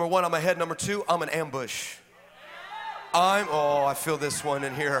one, I'm ahead. Number two, I'm an ambush. I feel this one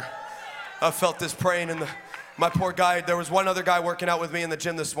in here. I felt this praying in my poor guy. There was one other guy working out with me in the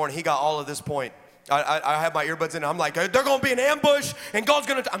gym this morning. He got all of this point. I have my earbuds in. I'm like, they're going to be an ambush, and God's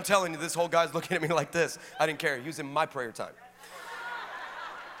going to... I'm telling you, this whole guy's looking at me like this. I didn't care. He was in my prayer time.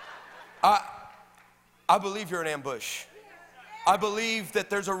 I believe you're an ambush. I believe that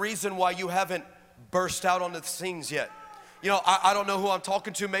there's a reason why you haven't burst out onto the scenes yet. You know, I don't know who I'm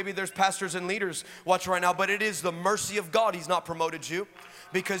talking to. Maybe there's pastors and leaders watching right now, but it is the mercy of God He's not promoted you.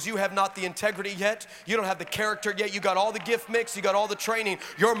 Because you have not the integrity yet. You don't have the character yet. You got all the gift mix. You got all the training.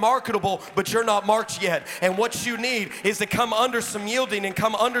 You're marketable, but you're not marked yet. And what you need is to come under some yielding and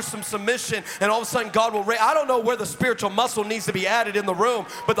come under some submission. And all of a sudden, God will I don't know where the spiritual muscle needs to be added in the room,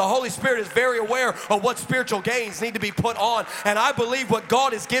 but the Holy Spirit is very aware of what spiritual gains need to be put on. And I believe what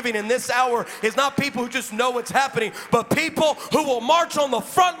God is giving in this hour is not people who just know what's happening, but people who will march on the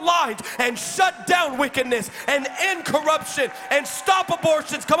front lines and shut down wickedness and end corruption and stop abortion.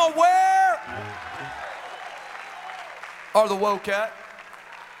 Come on, where are the woke at?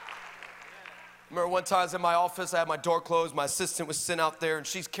 Remember one time I was in my office, I had my door closed, my assistant was sent out there, and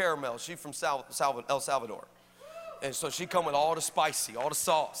she's Caramel. She's from El Salvador. And so she come with all the spicy, all the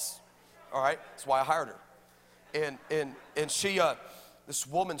sauce. All right, that's why I hired her. And she, this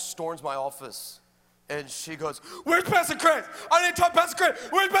woman storms my office, and she goes, "Where's Pastor Chris? I need to talk to Pastor Chris.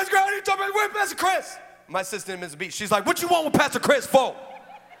 Where's Pastor Chris? I need to talk to where's Pastor Chris?" My assistant is Ms. B. She's like, "What you want with Pastor Chris for?"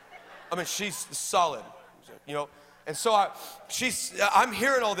 I mean, she's solid, you know. And so I'm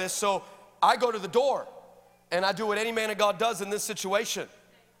hearing all this, so I go to the door, and I do what any man of God does in this situation.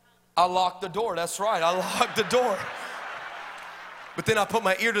 I lock the door, that's right, I lock the door. But then I put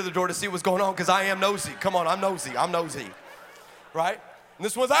my ear to the door to see what's going on, because I am nosy. Come on, I'm nosy, right? And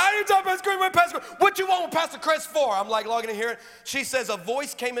this one's, "I need to talk to Pastor Chris. What you want with Pastor Chris for?" I'm like logging in here. She says, "A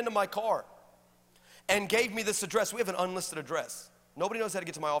voice came into my car and gave me this address." We have an unlisted address. Nobody knows how to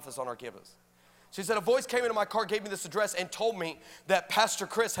get to my office on our campus. She said, "A voice came into my car, gave me this address, and told me that Pastor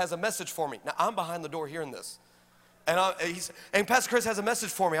Chris has a message for me." Now, I'm behind the door hearing this. And Pastor Chris has a message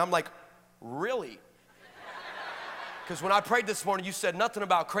for me. I'm like, "Really?" Because when I prayed this morning, you said nothing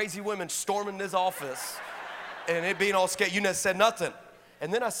about crazy women storming this office and it being all scared. You never said nothing.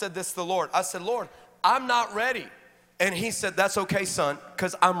 And then I said this to the Lord. I said, "Lord, I'm not ready." And He said, "That's okay, son,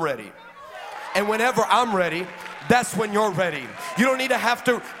 because I'm ready. And whenever I'm ready, that's when you're ready. You don't need to have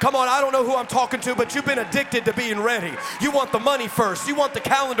to, come on, I don't know who I'm talking to, but you've been addicted to being ready. You want the money first. You want the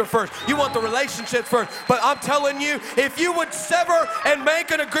calendar first. You want the relationships first. But I'm telling you, if you would sever and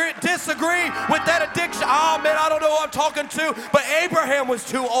disagree with that addiction, oh man, I don't know who I'm talking to, but Abraham was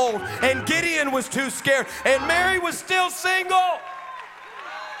too old, and Gideon was too scared, and Mary was still single.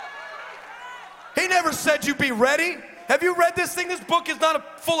 He never said you be ready. Have you read this thing? This book is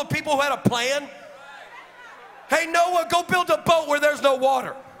not full of people who had a plan. Hey, Noah, go build a boat where there's no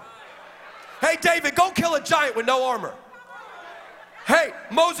water. Hey, David, go kill a giant with no armor. Hey,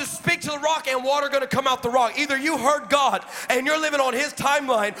 Moses, speak to the rock and water going to come out the rock. Either you heard God and you're living on His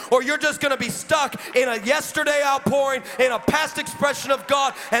timeline, or you're just going to be stuck in a yesterday outpouring, in a past expression of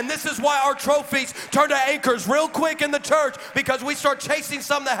God. And this is why our trophies turn to anchors real quick in the church, because we start chasing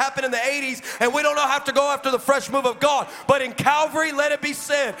something that happened in the 80s and we don't know how to go after the fresh move of God. But in Calvary, let it be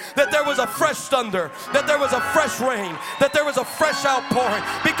said that there was a fresh thunder, that there was a fresh rain, that there was a fresh outpouring,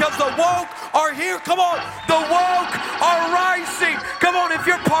 because the woke are here. Come on, the woke are rising. Come on, if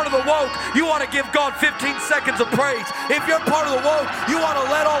you're part of the woke, you want to give God 15 seconds of praise. If you're part of the woke, you want to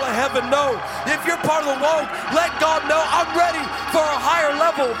let all of heaven know. If you're part of the woke, let God know, I'm ready for a higher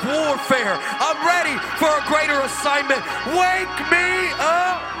level of warfare. I'm ready for a greater assignment. Wake me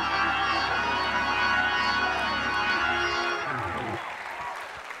up.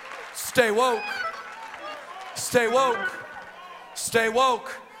 Stay woke. Stay woke. Stay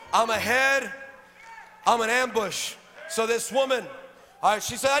woke. I'm ahead. I'm an ambush. So this woman,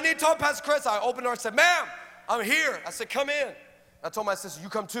 she said, "I need to talk to Pastor Chris." I opened her and said, "Ma'am, I'm here." I said, "Come in." I told my sister, "You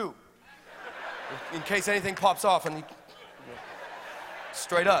come too, in case anything pops off." And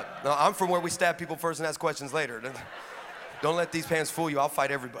straight up. Now, I'm from where we stab people first and ask questions later. Don't let these pants fool you. I'll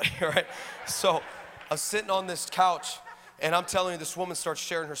fight everybody, all right? So I'm sitting on this couch, and I'm telling you, this woman starts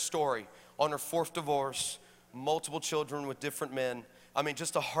sharing her story on her 4th divorce, multiple children with different men. I mean,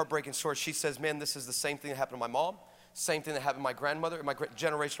 just a heartbreaking story. She says, "Man, this is the same thing that happened to my mom. Same thing that happened to my grandmother, my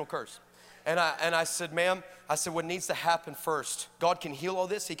generational curse." And I said, "Ma'am," I said, "what needs to happen first, God can heal all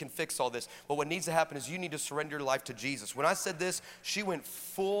this, He can fix all this, but what needs to happen is you need to surrender your life to Jesus." When I said this, she went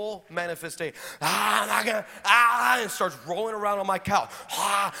full manifestation, and starts rolling around on my couch,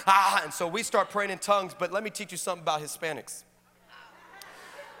 and so we start praying in tongues. But let me teach you something about Hispanics.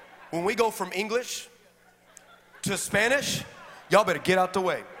 When we go from English to Spanish, y'all better get out the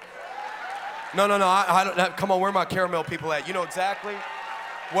way. No, I don't, come on, where are my caramel people at? You know exactly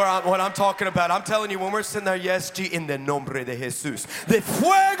what I'm talking about. I'm telling you, when we're sitting there, yes, in the nombre de Jesús, de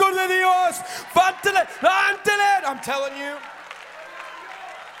fuego de Dios, I'm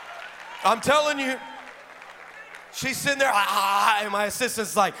telling you. She's sitting there, and my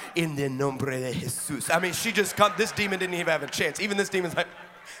assistant's like, in the nombre de Jesus. I mean, she just come, this demon didn't even have a chance. Even this demon's like,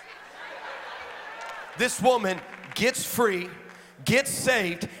 this woman gets free, gets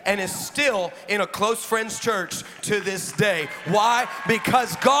saved, and is still in a close friend's church to this day. Why?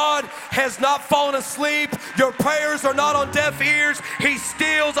 Because God has not fallen asleep. Your prayers are not on deaf ears. He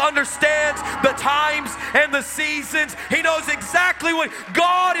still understands the times and the seasons. He knows exactly what,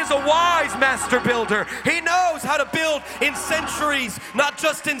 God is a wise master builder. He knows how to build in centuries, not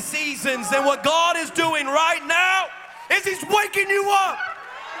just in seasons. And what God is doing right now is He's waking you up.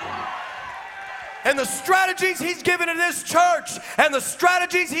 And the strategies He's given to this church and the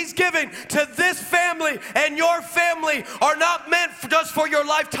strategies He's giving to this family and your family are not meant just for your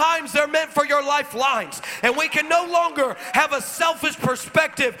lifetimes, they're meant for your lifelines. And we can no longer have a selfish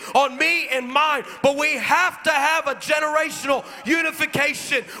perspective on me and mine, but we have to have a generational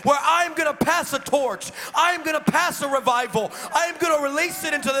unification where I'm gonna pass a torch, I'm gonna pass a revival, I'm gonna release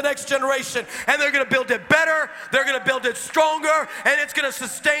it into the next generation, and they're gonna build it better, they're gonna build it stronger, and it's gonna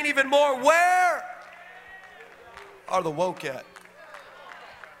sustain even more. Where are the woke at?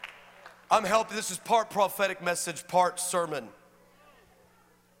 I'm helping. This is part prophetic message, part sermon.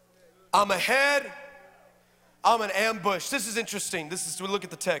 I'm ahead. I'm an ambush. This is interesting. We look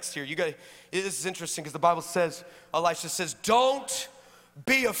at the text here. This is interesting because the Bible says, Elisha says, don't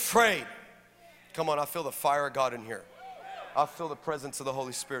be afraid. Come on, I feel the fire of God in here. I feel the presence of the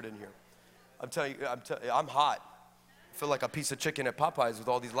Holy Spirit in here. I'm telling you, I'm hot. I feel like a piece of chicken at Popeyes with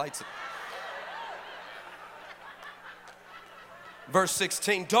all these lights. Verse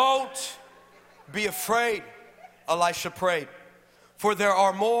 16, don't be afraid, Elisha prayed, for there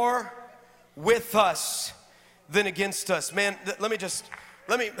are more with us than against us. Man,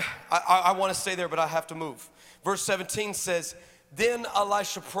 I want to stay there, but I have to move. Verse 17 says, then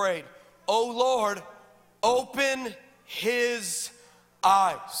Elisha prayed, O Lord, open his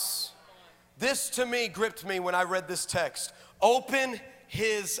eyes. This to me gripped me when I read this text. Open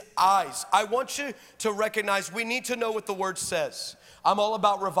his eyes. I want you to recognize we need to know what the word says. I'm all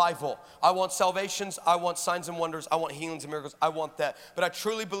about revival. I want salvations. I want signs and wonders. I want healings and miracles. I want that. But I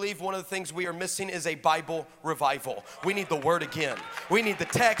truly believe one of the things we are missing is a Bible revival. We need the word again. We need the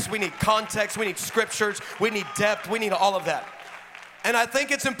text. We need context. We need scriptures. We need depth. We need all of that. And I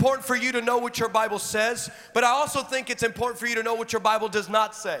think it's important for you to know what your Bible says, but I also think it's important for you to know what your Bible does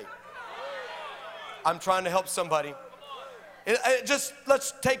not say. I'm trying to help somebody.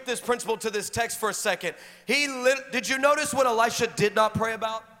 Let's take this principle to this text for a second. Did you notice what Elisha did not pray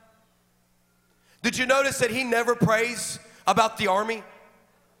about? Did you notice that he never prays about the army?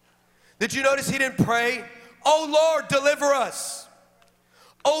 Did you notice he didn't pray, oh Lord, deliver us.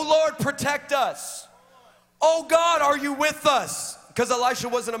 Oh Lord, protect us. Oh God, are you with us? Because Elisha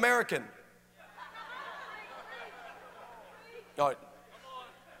was an American. No.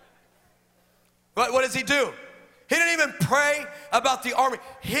 What does he do? He didn't even pray about the army.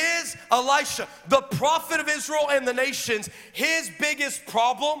 Elisha, the prophet of Israel and the nations, his biggest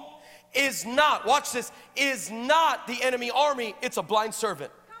problem is not, watch this, is not the enemy army, it's a blind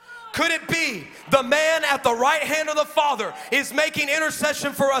servant. Could it be the man at the right hand of the Father is making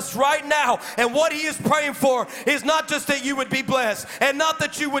intercession for us right now, and what he is praying for is not just that you would be blessed, and not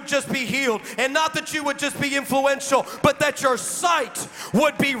that you would just be healed, and not that you would just be influential, but that your sight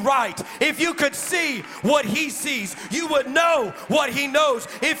would be right. If you could see what he sees, you would know what he knows.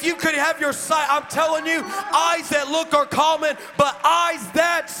 If you could have your sight, I'm telling you, eyes that look are common, but eyes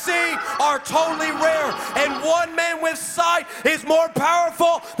that see are totally rare. And one man with sight is more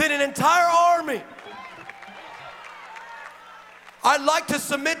powerful than an entire army. I'd like to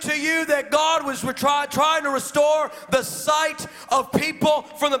submit to you that God was trying to restore the sight of people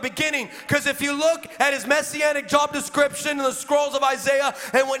from the beginning. Because if you look at his messianic job description in the scrolls of Isaiah,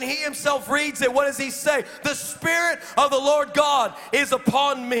 and when he himself reads it, what does he say? The Spirit of the Lord God is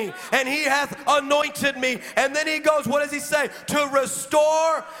upon me, and he hath anointed me. And then he goes, what does he say? To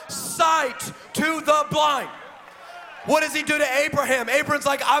restore sight to the blind. What does he do to Abraham? Abraham's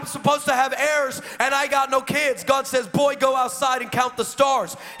like, I'm supposed to have heirs and I got no kids. God says, boy, go outside and count the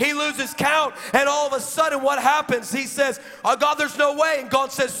stars. He loses count, and all of a sudden what happens? He says, oh, God, there's no way. And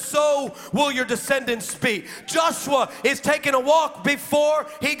God says, so will your descendants be. Joshua is taking a walk before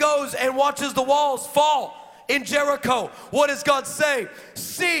he goes and watches the walls fall in Jericho. What does God say?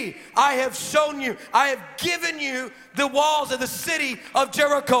 See, I have shown you, I have given you the walls of the city of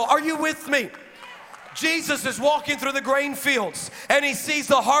Jericho. Are you with me? Jesus is walking through the grain fields and he sees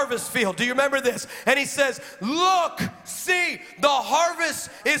the harvest field. Do you remember this? And he says, look, see, the harvest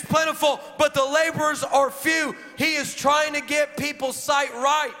is plentiful, but the laborers are few. He is trying to get people's sight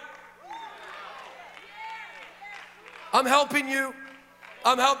right. I'm helping you.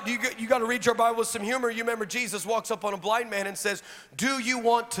 You got to read your Bible with some humor. You remember Jesus walks up on a blind man and says, do you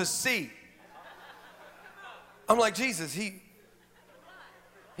want to see? I'm like, Jesus, he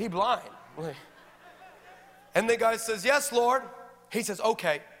blind. And the guy says, yes, Lord. He says,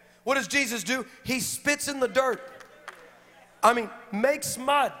 okay. What does Jesus do? He spits in the dirt. Makes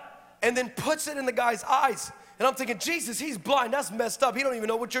mud and then puts it in the guy's eyes. And I'm thinking, Jesus, he's blind. That's messed up. He don't even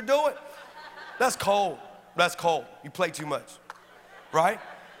know what you're doing. That's cold. That's cold. You play too much. Right?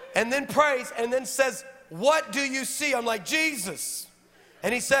 And then prays and then says, what do you see? I'm like, Jesus.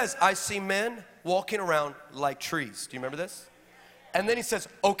 And he says, I see men walking around like trees. Do you remember this? And then he says,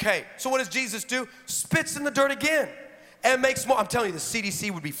 okay. So what does Jesus do? Spits in the dirt again and makes more. I'm telling you, the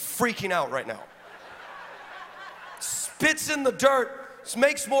CDC would be freaking out right now. Spits in the dirt,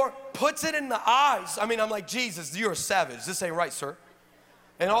 makes more, puts it in the eyes. I'm like, Jesus, you're a savage. This ain't right, sir.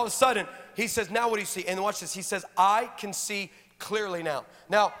 And all of a sudden, he says, now what do you see? And watch this. He says, I can see clearly now.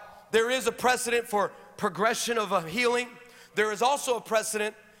 Now, there is a precedent for progression of a healing. There is also a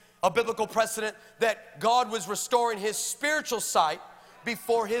precedent, a biblical precedent, that God was restoring his spiritual sight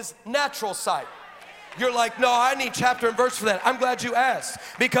before his natural sight. You're like, no, I need chapter and verse for that. I'm glad you asked.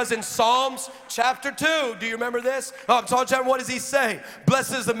 Because in Psalms chapter 2, do you remember this? Psalm chapter 1, what does he say?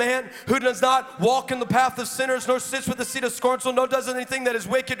 Blessed is the man who does not walk in the path of sinners, nor sits with the seat of scornful, nor does anything that is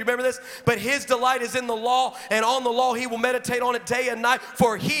wicked. You remember this? But his delight is in the law, and on the law he will meditate on it day and night,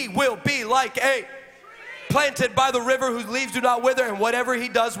 for he will be like a planted by the river whose leaves do not wither, and whatever he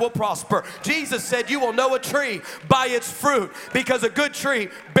does will prosper. Jesus said you will know a tree by its fruit, because a good tree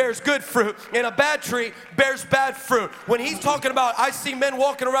bears good fruit and a bad tree bears bad fruit. When he's talking about I see men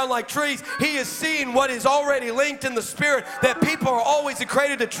walking around like trees, he is seeing what is already linked in the spirit, that people are always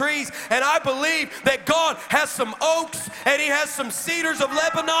equated to trees. And I believe that God has some oaks and he has some cedars of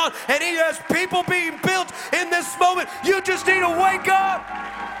Lebanon, and he has people being built in this moment. You just need to wake up.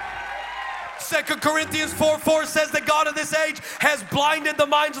 2 Corinthians 4:4 says the God of this age has blinded the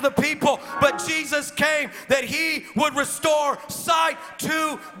minds of the people, but Jesus came that he would restore sight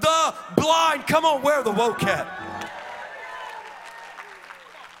to the blind. Come on, where are the woke at?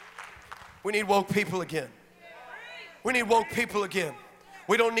 We need woke people again. We need woke people again.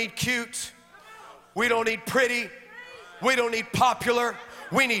 We don't need cute. We don't need pretty. We don't need popular.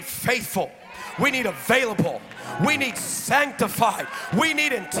 We need faithful. We need available. We need sanctified. We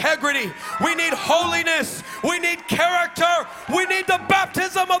need integrity. We need holiness. We need character. We need the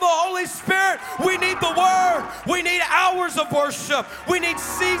baptism of the Holy Spirit. We need the Word. We need hours of worship. We need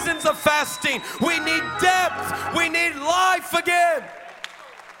seasons of fasting. We need depth. We need life again.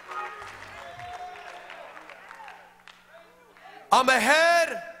 I'm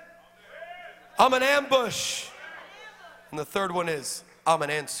ahead. I'm an ambush. And the third one is, I'm an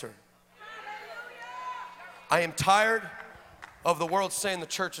answer. I am tired of the world saying the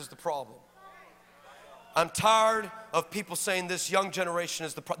church is the problem. I'm tired of people saying this young generation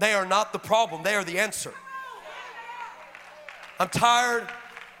is the problem. They are not the problem. They are the answer. I'm tired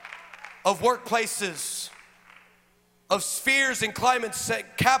of workplaces, of spheres and climates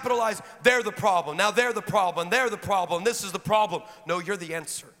that capitalize, they're the problem. Now they're the problem. They're the problem. This is the problem. No, you're the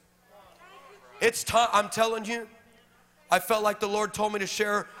answer. It's time. I'm telling you, I felt like the Lord told me to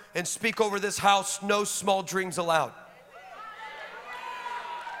share and speak over this house, no small dreams allowed.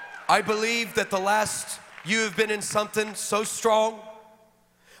 I believe that the last you have been in something so strong.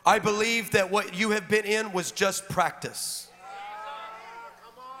 I believe that what you have been in was just practice.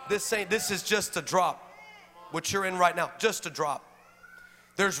 This is just a drop. What you're in right now, just a drop.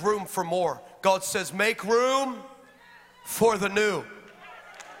 There's room for more. God says, make room for the new.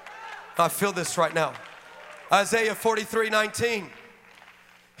 I feel this right now. Isaiah 43:19.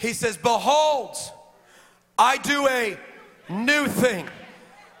 He says, behold, I do a new thing.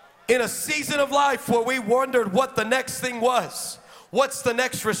 In a season of life where we wondered what the next thing was. What's the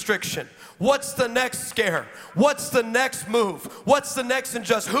next restriction? What's the next scare? What's the next move? What's the next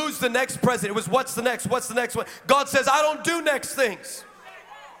injustice? Who's the next president? It was what's the next one? God says, I don't do next things.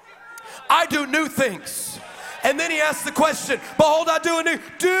 I do new things. And then he asks the question, behold, I do a new.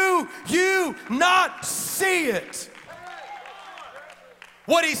 Do you not see it?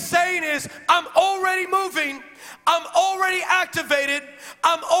 What he's saying is, I'm already moving. I'm already activated.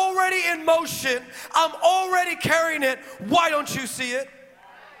 I'm already in motion. I'm already carrying it. Why don't you see it?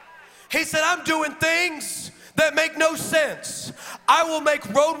 He said, I'm doing things that make no sense. I will make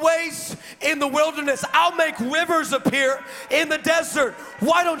roadways in the wilderness. I'll make rivers appear in the desert.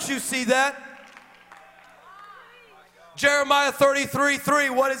 Why don't you see that? Jeremiah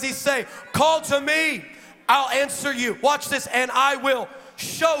 33:3, what does he say? Call to me, I'll answer you. Watch this, and I will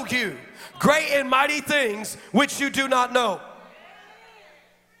show you great and mighty things which you do not know.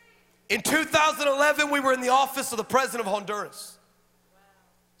 In 2011, we were in the office of the president of Honduras.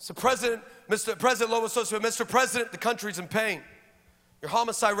 So Mr. President Lobo Sosa, Mr. President, the country's in pain. Your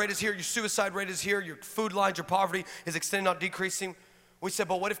homicide rate is here, your suicide rate is here, your food lines, your poverty is extending, not decreasing. We said,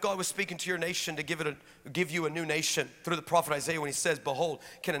 but what if God was speaking to your nation to give you a new nation through the prophet Isaiah when he says, behold,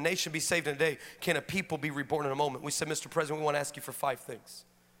 can a nation be saved in a day? Can a people be reborn in a moment? We said, Mr. President, we want to ask you for 5 things.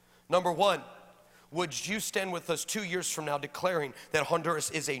 Number 1, would you stand with us 2 years from now declaring that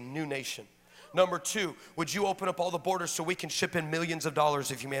Honduras is a new nation? Number 2, would you open up all the borders so we can ship in millions of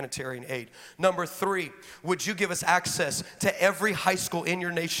dollars of humanitarian aid? Number 3, would you give us access to every high school in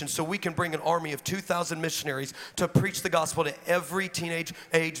your nation so we can bring an army of 2,000 missionaries to preach the gospel to every teenage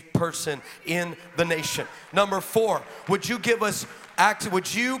age person in the nation? Number 4, would you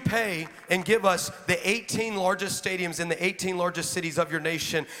pay and give us the 18 largest stadiums in the 18 largest cities of your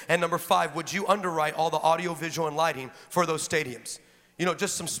nation? And number 5, would you underwrite all the audio, visual, and lighting for those stadiums? You know,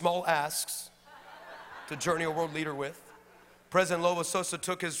 just some small asks to journey a world leader with. President Lobo Sosa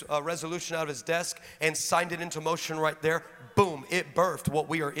took his resolution out of his desk and signed it into motion right there. Boom, it birthed what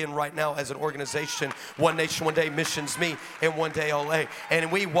we are in right now as an organization. One Nation, One Day, Missions Me, and One Day LA.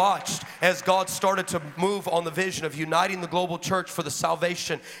 And we watched as God started to move on the vision of uniting the global church for the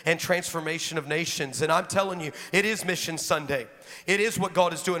salvation and transformation of nations. And I'm telling you, it is Mission Sunday. It is what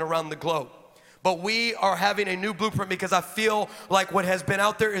God is doing around the globe. But we are having a new blueprint because I feel like what has been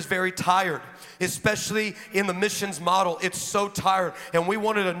out there is very tired, especially in the missions model. It's so tired. And we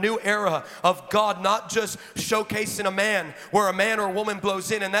wanted a new era of God not just showcasing a man where a man or a woman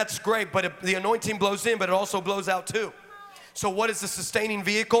blows in, and that's great, but the anointing blows in, but it also blows out too. So what is the sustaining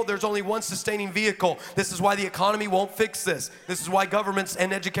vehicle? There's only one sustaining vehicle. This is why the economy won't fix this. This is why governments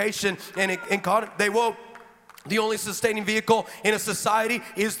and education and economy, they won't. The only sustaining vehicle in a society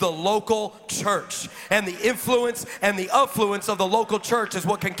is the local church. And the influence and the affluence of the local church is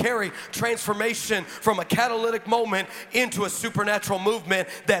what can carry transformation from a catalytic moment into a supernatural movement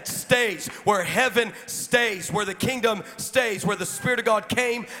that stays, where heaven stays, where the kingdom stays, where the Spirit of God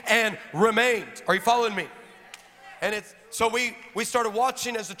came and remained. Are you following me? And so we started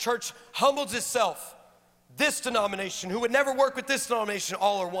watching as the church humbles itself. This denomination, who would never work with this denomination,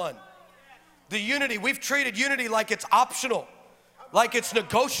 all are one. The unity, we've treated unity like it's optional, like it's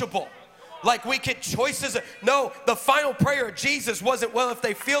negotiable, like we get choices. No, the final prayer of Jesus wasn't, well, if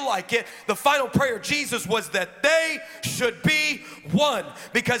they feel like it. The final prayer of Jesus was that they should be one,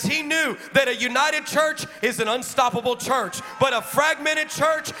 because he knew that a united church is an unstoppable church, but a fragmented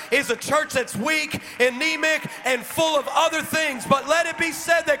church is a church that's weak, anemic, and full of other things. But let it be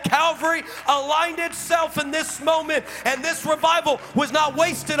said that Calvary aligned itself in this moment, and this revival was not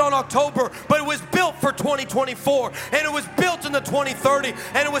wasted on October, but it was built for 2024, and it was built in the 2030,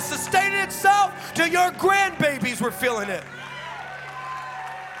 and it was sustaining itself to your grandbabies. We're feeling it.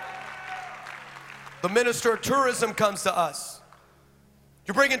 The minister of tourism comes to us.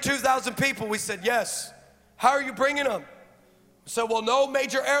 You're bringing 2,000 people. We said, yes. How are you bringing them? We said, well, no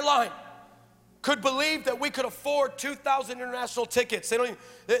major airline could believe that we could afford 2,000 international tickets. They don't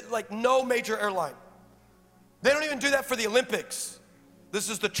even, like no major airline. They don't even do that for the Olympics. This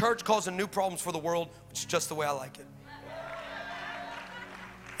is the church causing new problems for the world, which is just the way I like it.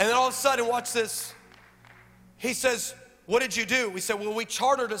 And then all of a sudden, watch this. He says, what did you do? We said, well, we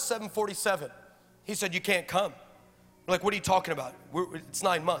chartered a 747. He said, you can't come. We're like, what are you talking about? It's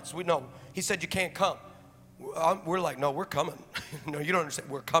 9 months. We know. He said, you can't come. We're like, no, we're coming. No, you don't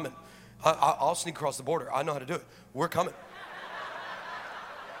understand. We're coming. I'll sneak across the border. I know how to do it. We're coming.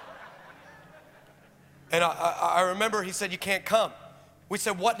 And I remember he said, you can't come. We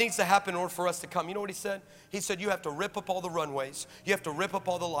said, what needs to happen in order for us to come? You know what he said? He said, you have to rip up all the runways. You have to rip up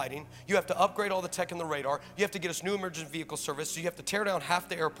all the lighting. You have to upgrade all the tech and the radar. You have to get us new emergency vehicle service. So you have to tear down half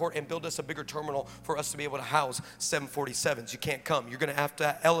the airport and build us a bigger terminal for us to be able to house 747s. You can't come. You're going to have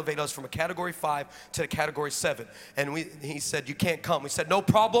to elevate us from a category 5 to a category 7. And he said, you can't come. We said, no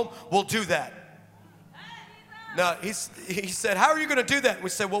problem. We'll do that. Now, he said, how are you going to do that? We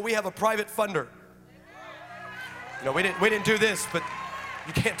said, well, we have a private funder. You know, we didn't do this, but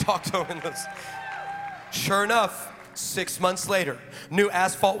you can't talk to him in this. Sure enough, 6 months later, new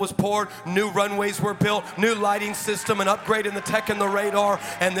asphalt was poured, new runways were built, new lighting system, an upgrade in the tech and the radar,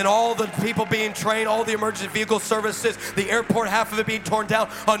 and then all the people being trained, all the emergency vehicle services, the airport, half of it being torn down,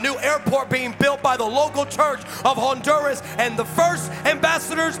 a new airport being built by the local church of Honduras, and the first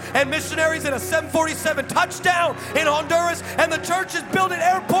ambassadors and missionaries in a 747 touchdown in Honduras, and the church is building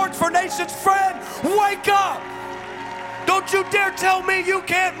airports for nations. Friend, wake up! Don't you dare tell me you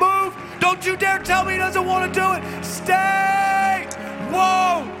can't move. Don't you dare tell me he doesn't want to do it. Stay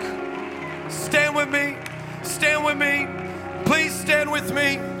woke. with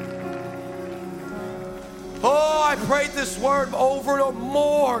me? Oh, I prayed this word over and over.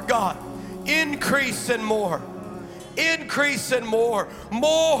 More, God. Increase and more. Increase and more.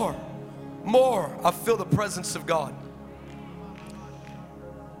 More. More. I feel the presence of God.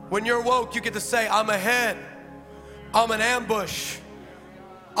 When you're woke, you get to say, I'm ahead. I'm an ambush.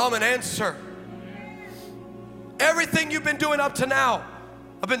 I'm an answer. Everything you've been doing up to now,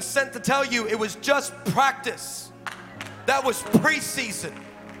 I've been sent to tell you it was just practice. That was preseason.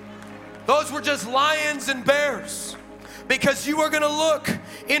 Those were just lions and bears. Because you are going to look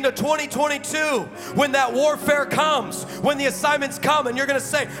into 2022 when that warfare comes, when the assignments come, and you're going to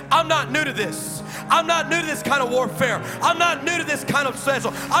say, I'm not new to this. I'm not new to this kind of warfare. I'm not new to this kind of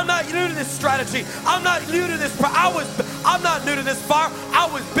special. I'm not new to this strategy. I'm not new to this. I'm not new to this fire. I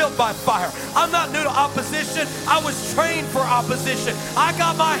was built by fire. I'm not new to opposition. I was trained for opposition. I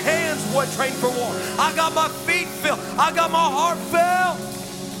got my hands trained for war. I got my feet filled. I got my heart filled.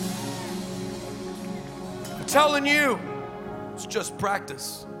 I'm telling you, it's just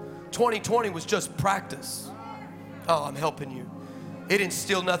practice. 2020 was just practice. Oh, I'm helping you. It didn't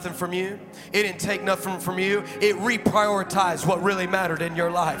steal nothing from you. It didn't take nothing from you. It reprioritized what really mattered in your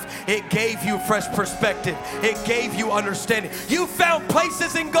life. It gave you fresh perspective. It gave you understanding. You found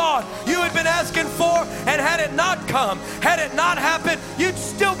places in God you had been asking for, and had it not come, had it not happened, you'd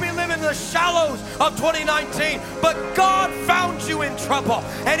still be living in the shallows of 2019. But God found you in trouble,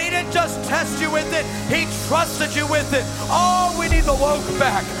 and He didn't just test you with it, He trusted you with it. Oh, we need the woke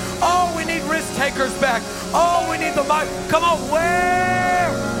back. Oh, we need risk takers back. Oh, we need the mic. Come on, where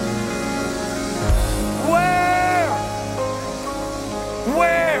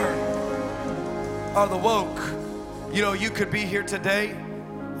are the woke? You know, you could be here today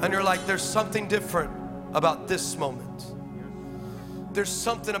and you're like, there's something different about this moment. There's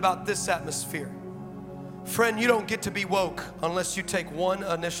something about this atmosphere. Friend, you don't get to be woke unless you take one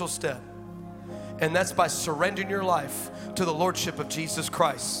initial step. And that's by surrendering your life to the Lordship of Jesus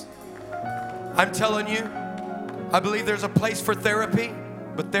Christ. I'm telling you, I believe there's a place for therapy,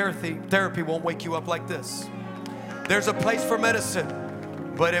 but therapy won't wake you up like this. There's a place for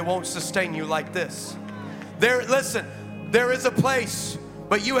medicine, but it won't sustain you like this. Listen, there is a place,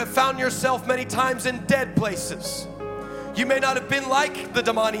 but you have found yourself many times in dead places. You may not have been like the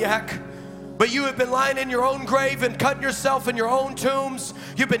demoniac, but you have been lying in your own grave and cutting yourself in your own tombs.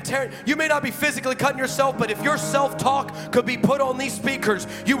 You've been you may not be physically cutting yourself, but if your self-talk could be put on these speakers,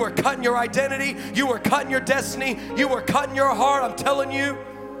 you were cutting your identity, you were cutting your destiny, you were cutting your heart. I'm telling you,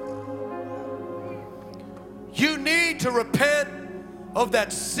 you need to repent of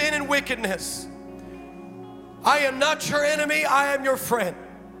that sin and wickedness. I am not your enemy, I am your friend.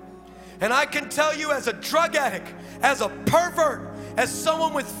 And I can tell you, as a drug addict, as a pervert, as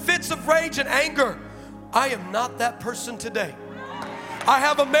someone with fits of rage and anger, I am not that person today. I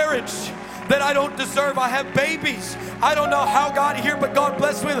have a marriage that I don't deserve. I have babies I don't know how God here, but God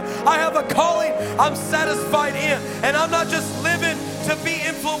bless me. I have a calling I'm satisfied in, and I'm not just living to be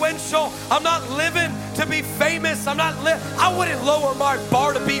influential. I'm not living to be famous. I wouldn't lower my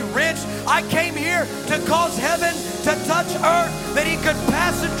bar to be rich. I came here to cause heaven to touch earth, that He could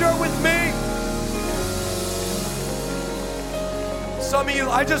passenger with me. Some of you,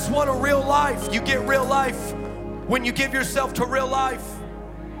 I just want a real life. You get real life when you give yourself to real life.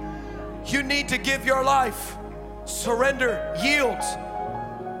 You need to give your life, surrender, yield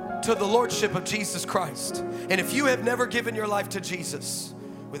to the Lordship of Jesus Christ. And if you have never given your life to Jesus,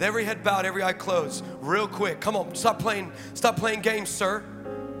 with every head bowed, every eye closed, real quick, come on, stop playing games, sir.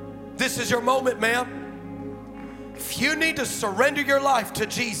 This is your moment, ma'am. If you need to surrender your life to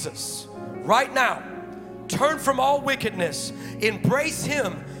Jesus right now, turn from all wickedness, embrace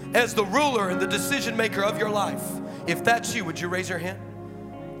Him as the ruler and the decision maker of your life. If that's you, would you raise your hand?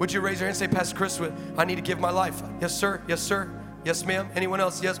 Would you raise your hand and say, Pastor Chris, I need to give my life? Yes, sir. Yes, sir. Yes, ma'am. Anyone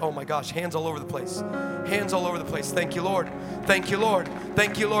else? Yes. Oh my gosh, hands all over the place. Hands all over the place. Thank you, Lord. Thank you, Lord.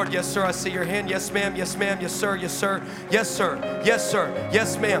 Thank you, Lord. Yes, sir. I see your hand. Yes, ma'am. Yes, ma'am. Yes, sir. Yes, sir. Yes, sir. Yes, sir.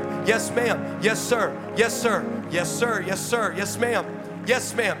 Yes, ma'am. Yes, ma'am. Yes, sir. Yes, sir. Yes, sir. Yes, sir. Yes, ma'am.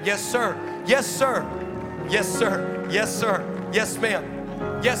 Yes, ma'am. Yes, sir. Yes, sir. Yes, sir. Yes, sir. Yes,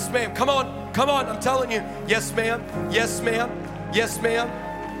 ma'am. Yes, ma'am. Come on. Come on. I'm telling you. Yes, ma'am. Yes, ma'am. Yes, ma'am.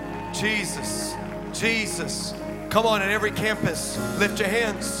 Jesus. Jesus. Come on, at every campus, lift your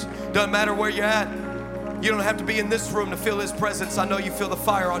hands. Doesn't matter where you're at. You don't have to be in this room to feel His presence. I know you feel the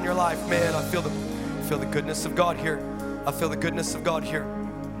fire on your life. Man, I feel the goodness of God here. I feel the goodness of God here.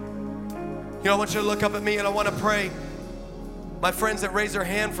 You know, I want you to look up at me and I want to pray. My friends that raise their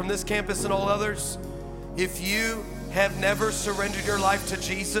hand from this campus and all others, if you have never surrendered your life to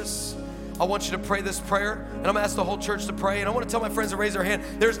Jesus, I want you to pray this prayer, and I'm gonna ask the whole church to pray. And I want to tell my friends to raise their hand.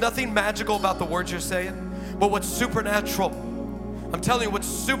 There's nothing magical about the words you're saying, but what's supernatural, I'm telling you, what's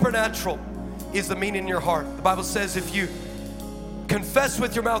supernatural is the meaning in your heart. The Bible says if you confess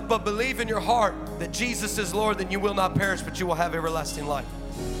with your mouth but believe in your heart that Jesus is Lord, then you will not perish, but you will have everlasting life.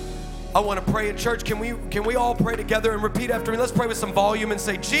 I want to pray in church. Can we all pray together and repeat after me? Let's pray with some volume and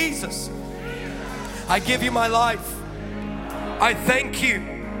say, Jesus, I give you my life. I thank you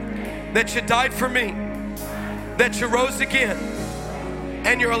that you died for me, that you rose again,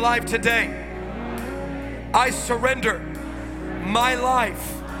 and you're alive today. I surrender my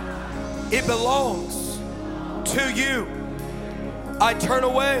life. It belongs to you. I turn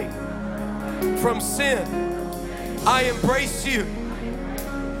away from sin. I embrace you.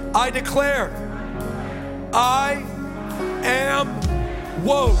 I declare I am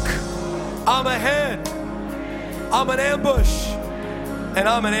woke. I'm ahead. I'm an ambush. And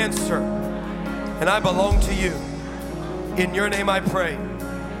I'm an answer. And I belong to you. In your name I pray.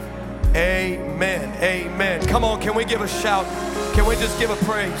 Amen. Amen. Come on, can we give a shout? Can we just give a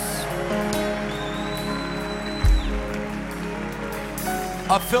praise?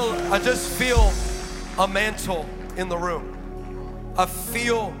 I just feel a mantle in the room. I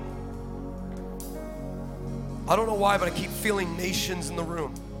don't know why, but I keep feeling nations in the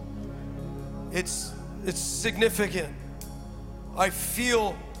room. It's significant. I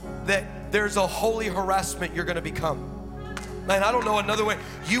feel that there's a holy harassment you're gonna become. Man, I don't know another way.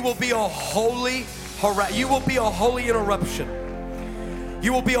 You will be a holy you will be a holy interruption.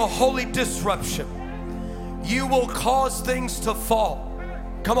 You will be a holy disruption. You will cause things to fall.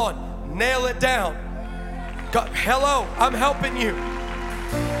 Come on, nail it down. God, hello, I'm helping you.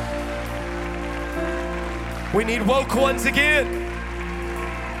 We need woke ones again.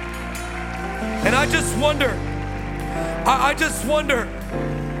 And I just wonder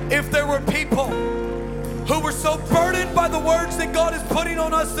if there were people who were so burdened by the words that God is putting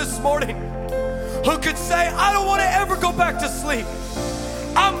on us this morning, who could say, I don't want to ever go back to sleep.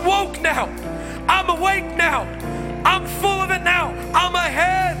 I'm woke now. I'm awake now. I'm full of it now. I'm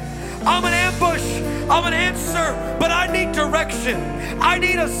ahead. I'm an ambush. I'm an answer. But I need direction. I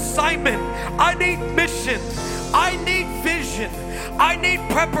need assignment. I need mission. I need vision. I need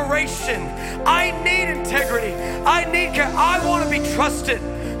preparation. I need integrity. I want to be trusted.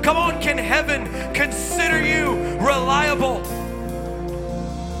 Come on, can heaven consider you reliable?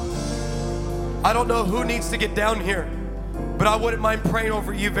 I don't know who needs to get down here, but I wouldn't mind praying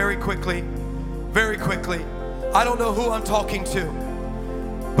over you very quickly. Very quickly. I don't know who I'm talking to,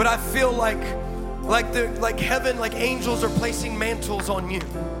 but I feel like heaven, like angels are placing mantles on you.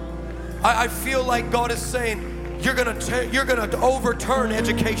 I feel like God is saying, you're gonna overturn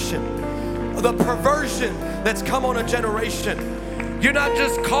education, the perversion that's come on a generation. You're not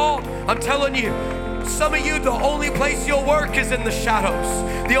just called, I'm telling you, some of you, the only place you'll work is in the shadows.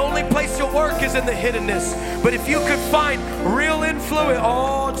 The only place you'll work is in the hiddenness. But if you could find real influence,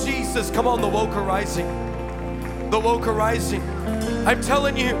 oh Jesus, come on, the woke are rising. The woke are rising. I'm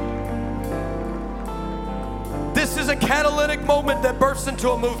telling you, this is a catalytic moment that bursts into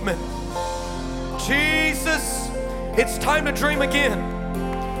a movement. Jesus, it's time to dream again.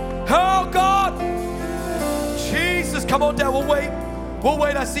 Oh God, Jesus, come on down, we'll wait. We'll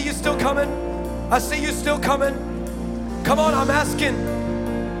wait, I see you still coming. I see you still coming. Come on, I'm asking.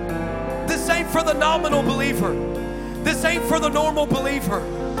 This ain't for the nominal believer. This ain't for the normal believer.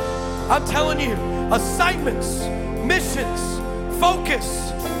 I'm telling you, assignments, missions,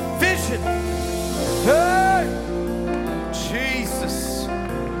 focus, vision. Hey! Jesus,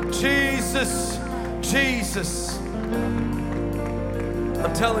 Jesus, Jesus.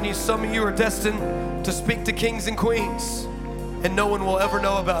 I'm telling you, some of you are destined to speak to kings and queens, and no one will ever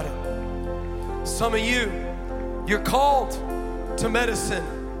know about it. Some of you, you're called to medicine.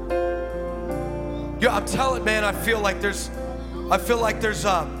 I'm telling, man, I feel like there's I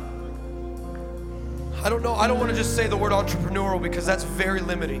don't know, I don't want to just say the word entrepreneurial because that's very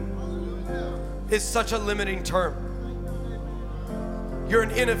limiting. It's such a limiting term. You're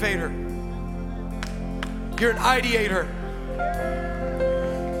an innovator. You're an ideator.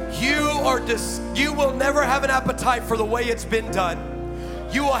 You will never have an appetite for the way it's been done.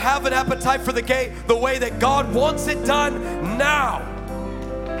 You will have an appetite for the way that God wants it done now.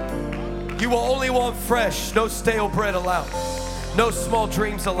 You will only want fresh, no stale bread allowed. No small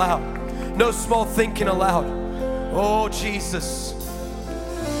dreams allowed. No small thinking allowed. Oh, Jesus.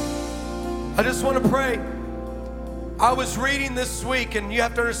 I just want to pray. I was reading this week, and you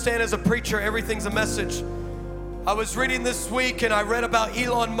have to understand as a preacher, everything's a message. I was reading this week and I read about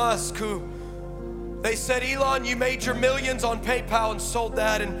Elon Musk, who They said, Elon, you made your millions on PayPal and sold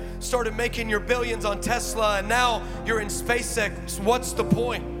that and started making your billions on Tesla, and now you're in SpaceX. What's the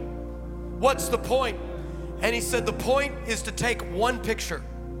point? What's the point? And he said, the point is to take one picture.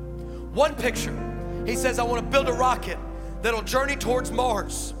 One picture. He says, I want to build a rocket that'll journey towards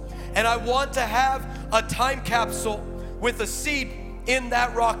Mars, and I want to have a time capsule with a seed in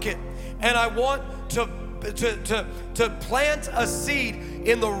that rocket, and I want to plant a seed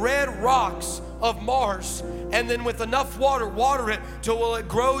in the red rocks of Mars, and then with enough water it till it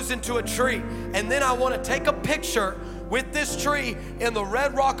grows into a tree. And then I want to take a picture with this tree in the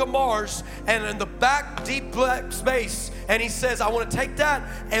red rock of Mars and in the back deep black space. And he says, I want to take that,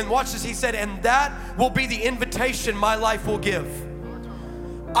 and watch this, he said, and that will be the invitation my life will give.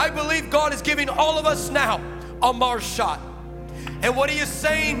 I believe God is giving all of us now a Mars shot. And what he is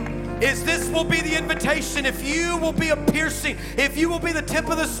saying is this will be the invitation. If you will be a piercing, if you will be the tip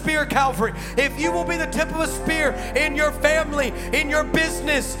of the spear, Calvary, if you will be the tip of a spear in your family, in your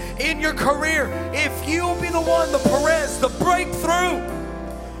business, in your career, if you will be the one, the Perez, the breakthrough,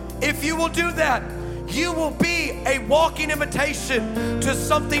 if you will do that, you will be a walking invitation to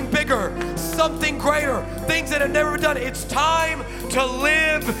something bigger, something greater, things that have never been done. It's time to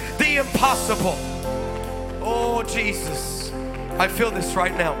live the impossible. Oh, Jesus, I feel this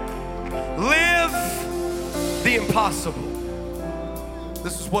right now. Live the impossible.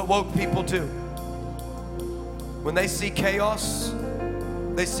 This is what woke people do. When they see chaos,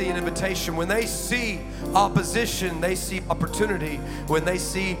 they see an invitation. When they see opposition, they see opportunity. When they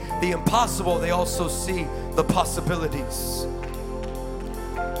see the impossible, they also see the possibilities.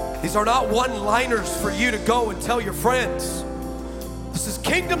 These are not one-liners for you to go and tell your friends. This is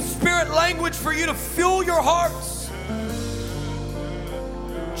kingdom spirit language for you to fuel your hearts.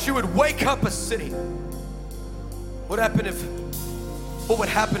 She would wake up a city. What would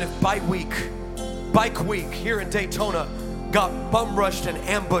happen if Bike Week here in Daytona got bum rushed and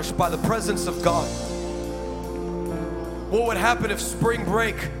ambushed by the presence of God? What would happen if spring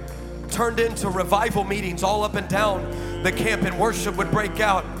break turned into revival meetings all up and down the camp, and worship would break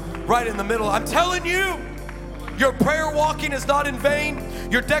out right in the middle? I'm telling you, your prayer walking is not in vain.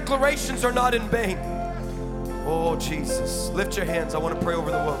 Your declarations are not in vain. Oh, Jesus. Lift your hands. I want to pray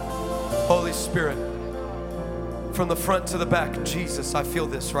over the woke. Holy Spirit, from the front to the back, Jesus, I feel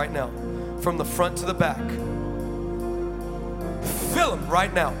this right now. From the front to the back. Fill them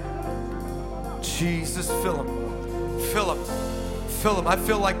right now. Jesus, fill them. Fill them. Fill them. I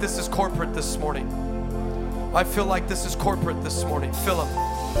feel like this is corporate this morning. I feel like this is corporate this morning. Fill them.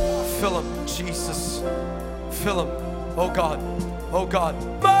 Fill them. Jesus. Fill them. Oh, God. Oh, God.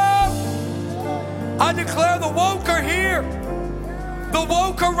 I declare the woke are here. The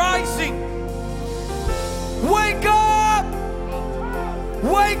woke are rising. Wake up!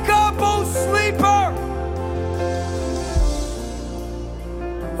 Wake up, oh sleeper!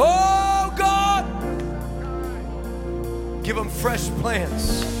 Oh God! Give them fresh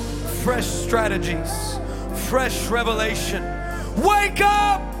plans, fresh strategies, fresh revelation. Wake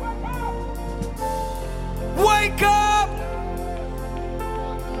up! Wake up!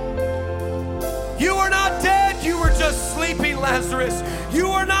 You are not dead, you were just sleeping, Lazarus. You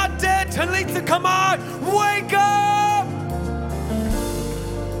are not dead, Talitha, come on, wake up!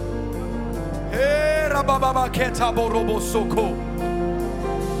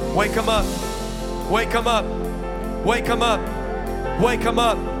 Wake him up, wake him up, wake him up, wake him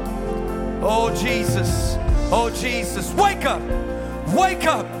up. Oh Jesus, oh Jesus, wake up, wake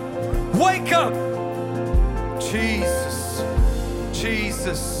up, wake up. Jesus,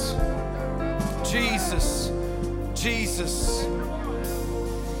 Jesus. Jesus, Jesus,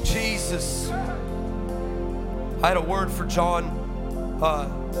 Jesus. I had a word for John.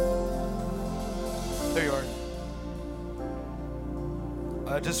 There you are.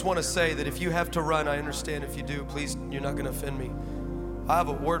 I just want to say that if you have to run, I understand if you do. Please, you're not going to offend me. I have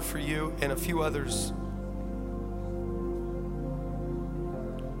a word for you and a few others.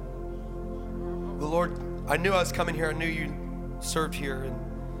 The Lord, I knew I was coming here. I knew you served here. And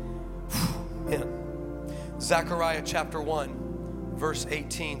man, Zechariah chapter 1, verse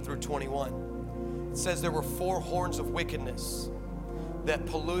 18 through 21. It says there were 4 horns of wickedness that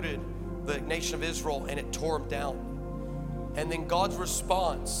polluted the nation of Israel, and it tore them down. And then God's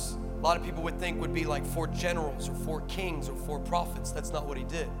response, a lot of people would think, would be like 4 generals or 4 kings or 4 prophets. That's not what he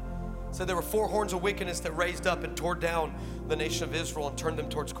did. So there were 4 horns of wickedness that raised up and tore down the nation of Israel and turned them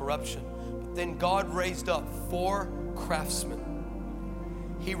towards corruption. But then God raised up 4 craftsmen.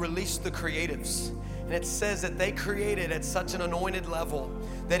 He released the creatives. And it says that they created at such an anointed level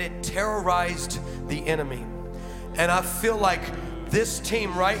that it terrorized the enemy. And I feel like this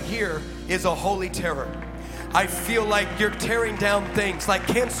team right here is a holy terror. I feel like you're tearing down things, like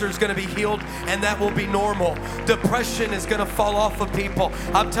cancer is going to be healed and that will be normal. Depression is going to fall off of people.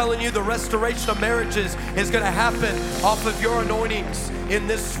 I'm telling you, the restoration of marriages is going to happen off of your anointings in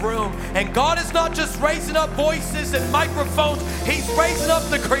this room. And God is not just raising up voices and microphones. He's raising up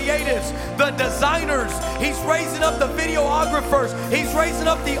the creatives, the designers. He's raising up the videographers. He's raising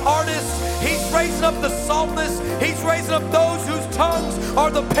up the artists. He's raising up the psalmists. He's raising up those whose tongues are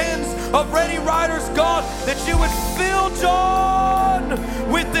the pens of ready writers. God, that you would fill John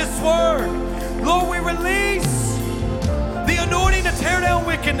with this word. Lord, we release the anointing to tear down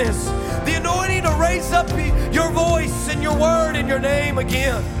wickedness, the anointing to raise up your voice and your word and your name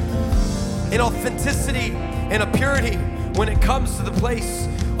again in authenticity and a purity when it comes to the place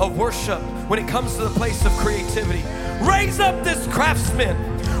of worship, when it comes to the place of creativity. Raise up this craftsman.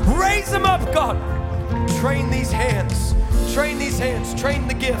 Raise them up, God. Train these hands. Train these hands. Train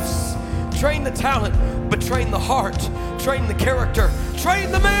the gifts. Train the talent, but train the heart. Train the character.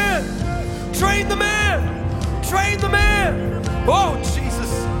 Train the man. Train the man. Train the man. Oh,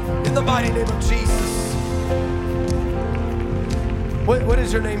 Jesus. In the mighty name of Jesus. What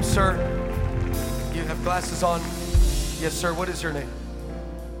is your name, sir? You have glasses on. Yes, sir. What is your name?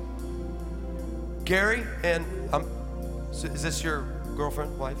 Gary. And is this your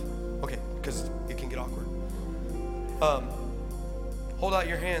girlfriend, wife? Okay, because it can get awkward. Hold out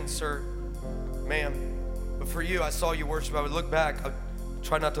your hands, sir, ma'am. But for you, I saw you worship. I would look back. I'd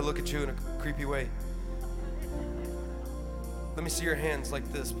try not to look at you in a creepy way. Let me see your hands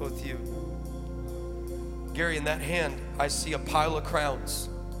like this, both of you. Gary, in that hand, I see a pile of crowns.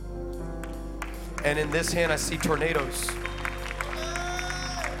 And in this hand, I see tornadoes.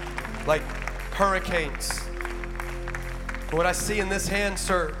 Like hurricanes. What I see in this hand,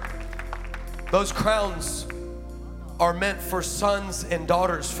 sir, those crowns are meant for sons and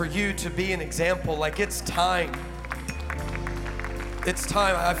daughters, for you to be an example. Like it's time. It's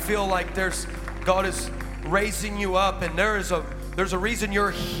time. I feel like God is raising you up, and there's a reason you're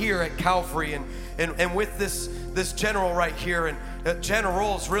here at Calvary and with this general right here, and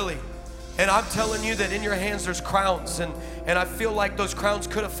generals really. And I'm telling you that in your hands there's crowns, and I feel like those crowns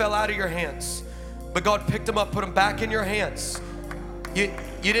could have fell out of your hands. But God picked them up, put them back in your hands. You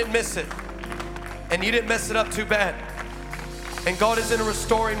didn't miss it. And you didn't mess it up too bad. And God is in a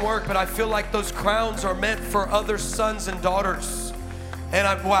restoring work, but I feel like those crowns are meant for other sons and daughters.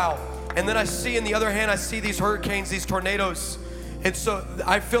 And wow. And then I see in the other hand, I see these hurricanes, these tornadoes. And so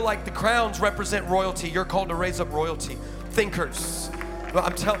I feel like the crowns represent royalty. You're called to raise up royalty. Thinkers.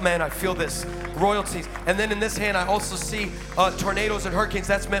 Man, I feel this. Royalties. And then in this hand, I also see tornadoes and hurricanes.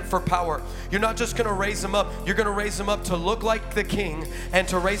 That's meant for power. You're not just going to raise them up. You're going to raise them up to look like the king and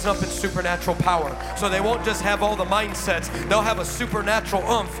to raise them up in supernatural power. So they won't just have all the mindsets. They'll have a supernatural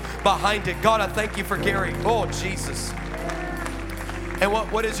oomph behind it. God, I thank you for Gary. Oh, Jesus. And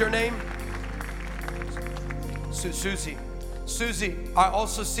what is your name? Susie. Susie, I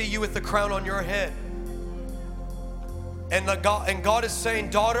also see you with the crown on your head. And God is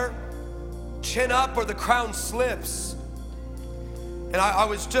saying, daughter, chin up or the crown slips. And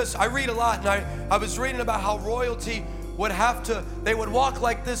I read a lot, and I was reading about how royalty they would walk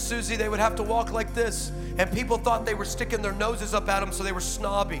like this, Susie, they would have to walk like this. And people thought they were sticking their noses up at them, so they were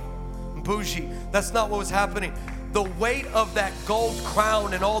snobby and bougie. That's not what was happening. The weight of that gold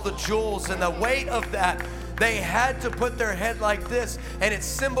crown and all the jewels and the weight of that, they had to put their head like this, and it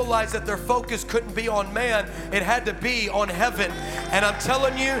symbolized that their focus couldn't be on man. It had to be on heaven. And I'm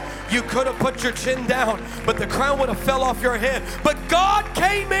telling you, you could have put your chin down, but the crown would have fell off your head. But God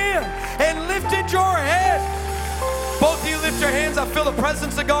came in and lifted your head. Both of you lift your hands. I feel the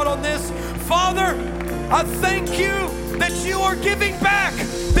presence of God on this. Father, I thank you that you are giving back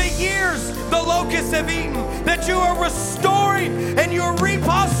the years the locusts have eaten, that you are restoring and you're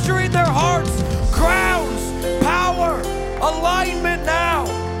reposturing their hearts. Crowns, power, alignment now.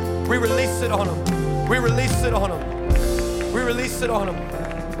 We release it on them. We release it on them. We release it on them.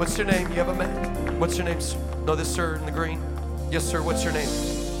 What's your name? You have a man? What's your name? No, this sir in the green. Yes, sir. What's your name?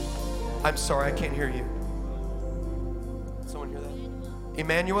 I'm sorry, I can't hear you. Someone hear that?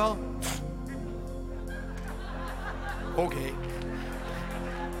 Emmanuel? Okay.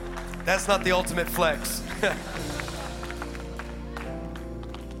 That's not the ultimate flex.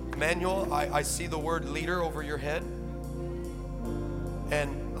 Emmanuel, I see the word leader over your head.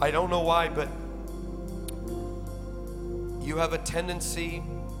 And I don't know why, but you have a tendency,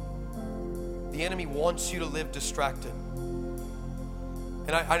 the enemy wants you to live distracted.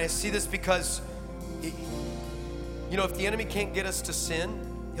 And I see this because, you know, if the enemy can't get us to sin,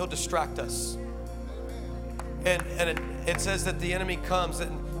 he'll distract us. And it says that the enemy comes,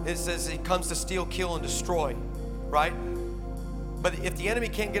 and it says he comes to steal, kill, and destroy, right? But if the enemy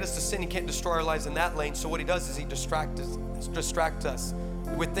can't get us to sin, he can't destroy our lives in that lane. So what he does is he distract us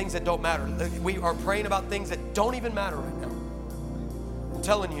with things that don't matter. We are praying about things that don't even matter right now. I'm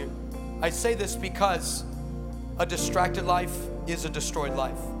telling you, I say this because a distracted life is a destroyed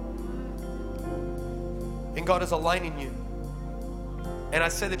life. And God is aligning you. And I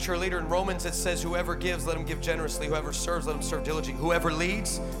say that you're a leader. In Romans it says, whoever gives, let him give generously. Whoever serves, let him serve diligently. Whoever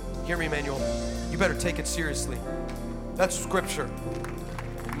leads, hear me, Emmanuel, you better take it seriously. That's scripture.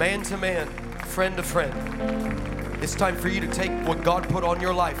 Man to man, friend to friend. It's time for you to take what God put on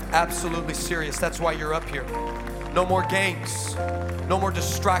your life absolutely serious. That's why you're up here. No more games. No more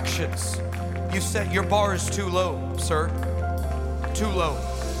distractions. You set your bar is too low, sir. Too low.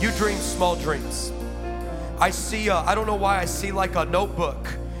 You dream small dreams. I see, I don't know why, I see like a notebook,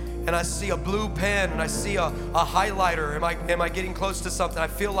 and I see a blue pen, and I see a highlighter. Am I getting close to something? I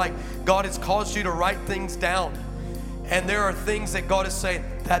feel like God has caused you to write things down. And there are things that God is saying,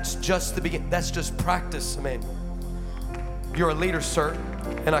 that's just the beginning. That's just practice, man. You're a leader, sir,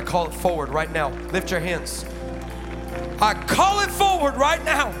 and I call it forward right now. Lift your hands. I call it forward right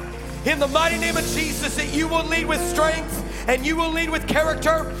now in the mighty name of Jesus, that you will lead with strength, and you will lead with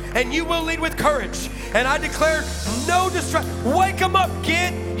character, and you will lead with courage. And I declare no distraction. Wake him up.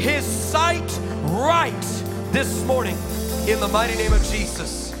 Get his sight right this morning in the mighty name of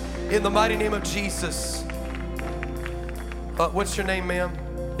Jesus. In the mighty name of Jesus. What's your name, ma'am?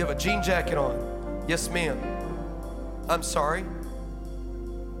 You have a jean jacket on. Yes, ma'am. I'm sorry.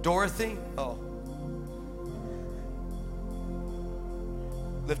 Dorothy? Oh.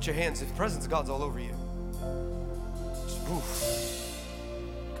 Lift your hands. The presence of God's all over you. Oof.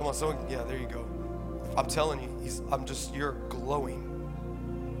 Come on, someone. Yeah, there you go. I'm telling you, you're glowing.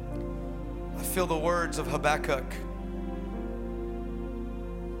 I feel the words of Habakkuk.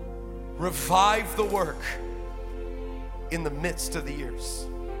 Revive the work in the midst of the years.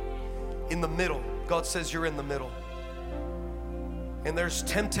 In the middle. God says you're in the middle. And there's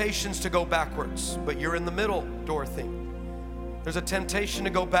temptations to go backwards, but you're in the middle, Dorothy. There's a temptation to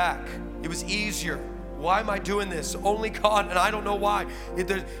go back. It was easier. Why am I doing this? Only God, and I don't know why.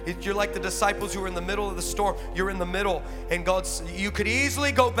 You're like the disciples who were in the middle of the storm. You're in the middle, and you could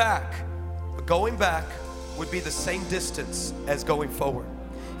easily go back, but going back would be the same distance as going forward.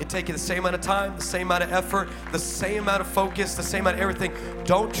 It'd take you the same amount of time, the same amount of effort, the same amount of focus, the same amount of everything.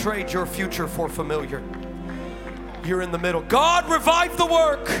 Don't trade your future for familiar. You're in the middle. God, revive the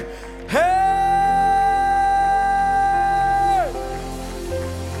work. Hey!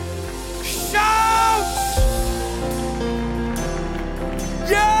 Shout!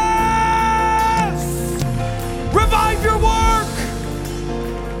 Yes! Revive your work!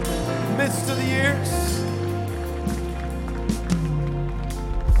 Midst of the years.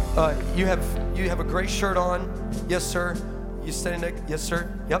 You have a gray shirt on. Yes, sir. You standing next? Yes, sir.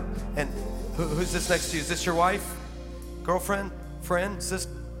 Yep. And who's this next to you? Is this your wife? Girlfriend? Friend? Is this?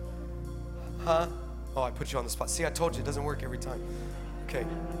 Huh? Oh, I put you on the spot. See, I told you it doesn't work every time. Okay.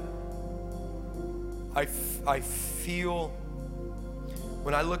 I feel,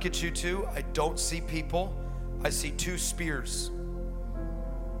 when I look at you two, I don't see people. I see two spears.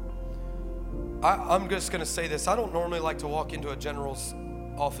 I'm just going to say this. I don't normally like to walk into a general's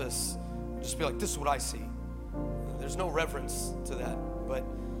office and just be like, this is what I see. There's no reverence to that. But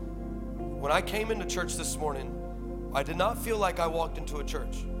when I came into church this morning, I did not feel like I walked into a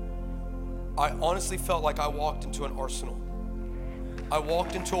church. I honestly felt like I walked into an arsenal. I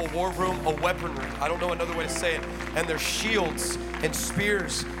walked into a war room, a weaponry. I don't know another way to say it. And there's shields and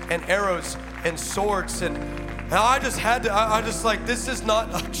spears and arrows and swords. And I just like, this is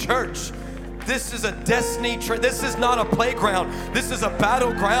not a church. This is a destiny. This is not a playground. This is a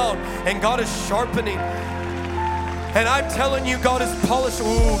battleground. And God is sharpening. And I'm telling you, God is polishing.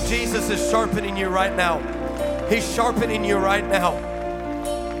 Ooh, Jesus is sharpening you right now. He's sharpening you right now.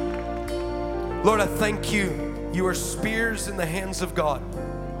 Lord, I thank you. You are spears in the hands of God.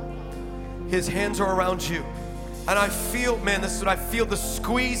 His hands are around you. And I feel, man, this is what I feel, the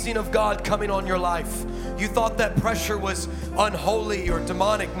squeezing of God coming on your life. You thought that pressure was unholy or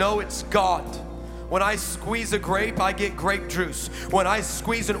demonic. No, it's God. When I squeeze a grape, I get grape juice. When I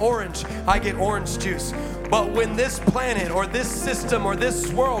squeeze an orange, I get orange juice. But when this planet or this system or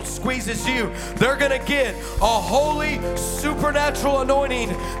this world squeezes you, they're gonna get a holy, supernatural anointing,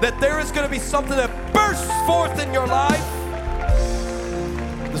 that there is gonna be something that bursts forth in your life.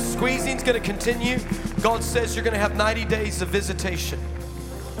 The squeezing's gonna continue. God says you're gonna have 90 days of visitation.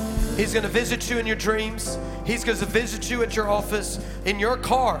 He's gonna visit you in your dreams. He's gonna visit you at your office, in your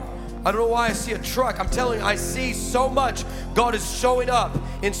car. I don't know why I see a truck. I'm telling you, I see so much. God is showing up.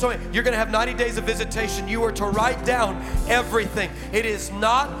 And so you're going to have 90 days of visitation. You are to write down everything. It is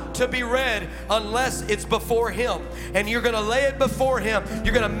not to be read unless it's before Him. And you're going to lay it before Him.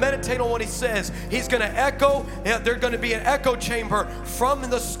 You're going to meditate on what He says. He's going to echo. There's going to be an echo chamber from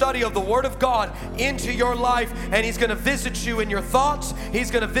the study of the Word of God into your life. And He's going to visit you in your thoughts.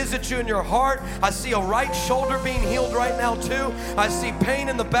 He's going to visit you in your heart. I see a right shoulder being healed right now too. I see pain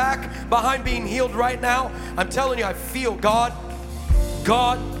in the back behind being healed right now. I'm telling you, I feel God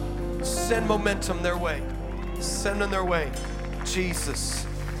send momentum their way. Send them their way. Jesus.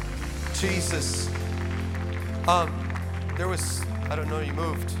 There was, I don't know, you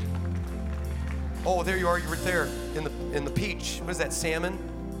moved. Oh, there you are. You were there in the peach. What is that, salmon?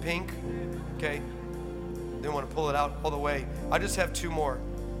 Pink? Okay. Didn't want to pull it out all the way. I just have two more.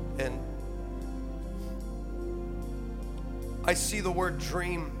 And I see the word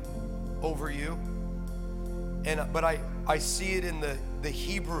dream over you, but I see it in the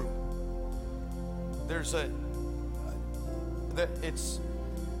Hebrew. This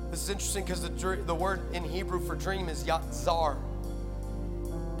is interesting because the word in Hebrew for dream is yatzar,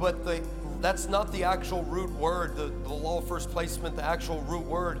 but that's not the actual root word. The law of first placement, the actual root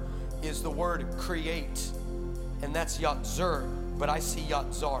word is the word create, and that's yatzer, but I see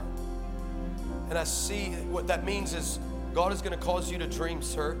yatzar, and I see what that means is God is going to cause you to dream,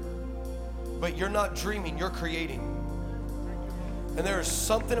 sir. But you're not dreaming, you're creating. And there is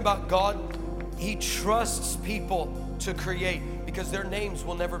something about God, He trusts people to create because their names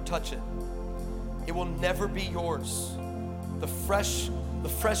will never touch it. It will never be yours. The fresh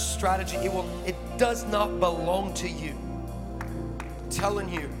strategy, it does not belong to you. I'm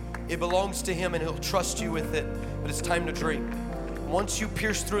telling you, it belongs to Him and He'll trust you with it, but it's time to dream. Once you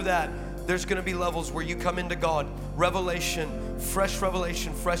pierce through that, there's going to be levels where you come into God, revelation, fresh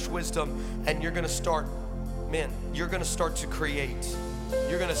wisdom, and you're going to start to create.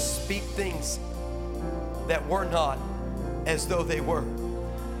 You're going to speak things that were not as though they were.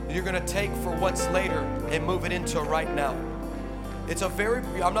 You're going to take for what's later and move it into right now.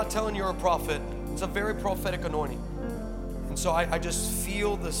 I'm not telling you're a prophet, it's a very prophetic anointing. And so I just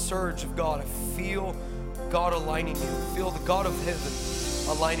feel the surge of God. I feel God aligning you. I feel the God of heaven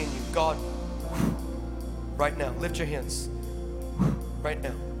aligning you. God, right now, lift your hands. Right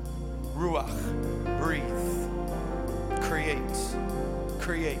now. Ruach, breathe, create,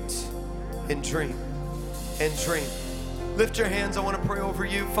 and dream, Lift your hands. I want to pray over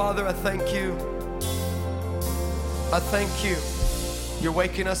you. Father, I thank you. You're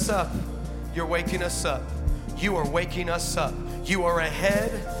waking us up. You are waking us up. You are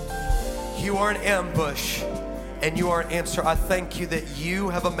ahead. You are an ambush. And you are an answer. I thank you that you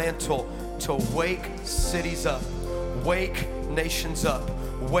have a mantle to wake cities up, wake nations up,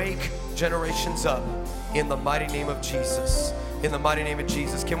 wake generations up in the mighty name of Jesus. In the mighty name of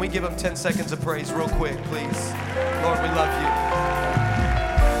Jesus. Can we give Him 10 seconds of praise real quick, please? Lord, we love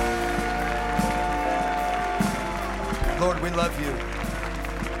you. Lord, we love you.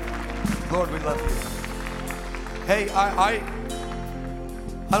 Lord, we love you. Hey, I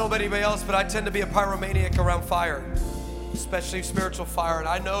don't know about anybody else, but I tend to be a pyromaniac around fire, especially spiritual fire. And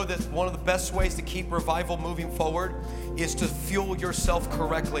I know that one of the best ways to keep revival moving forward is to fuel yourself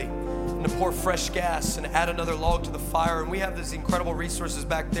correctly and to pour fresh gas and add another log to the fire. And we have these incredible resources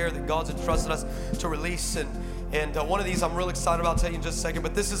back there that God's entrusted us to release. And one of these I'm real excited about, I'll tell you in just a second,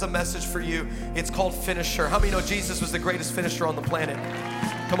 but this is a message for you. It's called Finisher. How many know Jesus was the greatest finisher on the planet?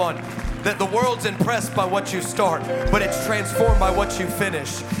 Come on. That the world's impressed by what you start, but it's transformed by what you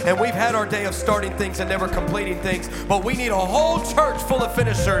finish. And we've had our day of starting things and never completing things, but we need a whole church full of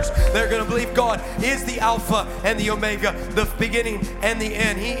finishers that are going to believe God is the Alpha and the Omega, the beginning and the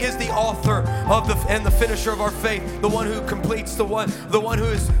end. He is the author of and the finisher of our faith, the one who completes, the one who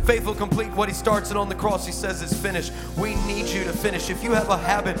is faithful, complete what He starts, and on the cross He says it's finished. We need you to finish. If you have a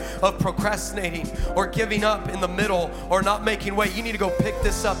habit of procrastinating or giving up in the middle or not making way, you need to go pick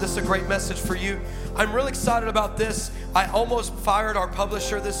this up. This is a great message for you. I'm really excited about this. I almost fired our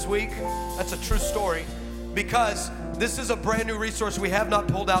publisher this week. That's a true story, because this is a brand new resource we have not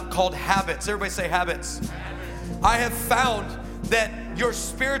pulled out called Habits. Everybody say habits. I have found that your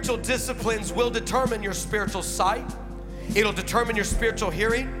spiritual disciplines will determine your spiritual sight. It'll determine your spiritual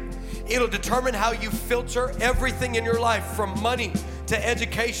hearing. It'll determine how you filter everything in your life, from money to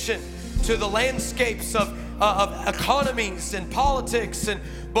education to the landscapes of economies and politics,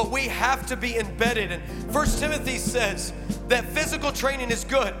 but we have to be embedded. And 1 Timothy says that physical training is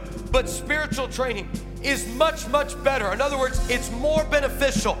good, but spiritual training is much, much better. In other words, it's more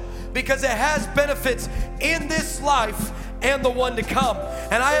beneficial because it has benefits in this life and the one to come.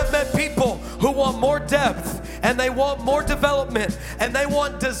 And I have met people who want more depth, and they want more development, and they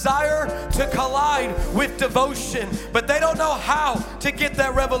want desire to collide with devotion, but they don't know how to get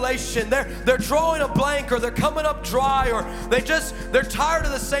that revelation. They're drawing a blank, or they're coming up dry, or they're tired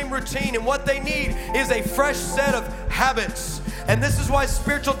of the same routine, and what they need is a fresh set of habits. And this is why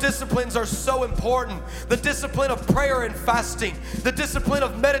spiritual disciplines are so important. The discipline of prayer and fasting, the discipline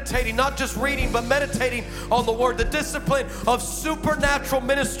of meditating, not just reading, but meditating on the Word, the discipline of supernatural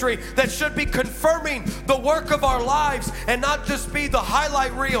ministry that should be confirming the work of our lives and not just be the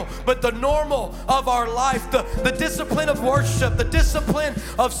highlight reel, but the normal of our life, the discipline of worship, the discipline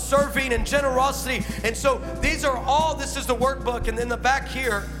of serving and generosity. And so this is the workbook, and in the back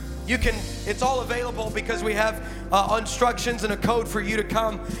here, it's all available because we have instructions and a code for you to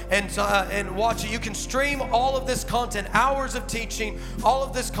come and watch it. You can stream all of this content, hours of teaching, all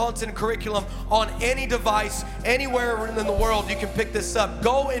of this content and curriculum on any device, anywhere in the world. You can pick this up.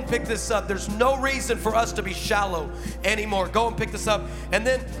 Go and pick this up. There's no reason for us to be shallow anymore. Go and pick this up. And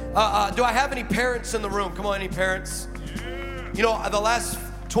then, do I have any parents in the room? Come on, any parents? You know, the last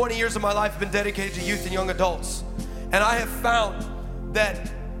 20 years of my life have been dedicated to youth and young adults. And I have found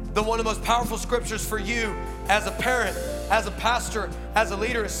that one of the most powerful scriptures for you as a parent, as a pastor, as a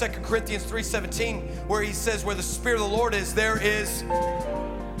leader is 2 Corinthians 3:17, where he says, where the Spirit of the Lord is, there is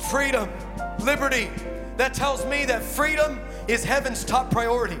freedom, liberty. That tells me that freedom is heaven's top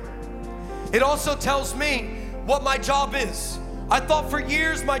priority. It also tells me what my job is. I thought for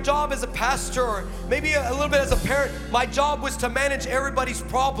years my job as a pastor, or maybe a little bit as a parent, my job was to manage everybody's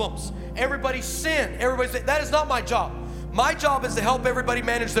problems, everybody's sin, that is not my job. My job is to help everybody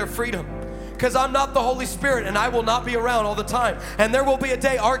manage their freedom, because I'm not the Holy Spirit, and I will not be around all the time. And there will be a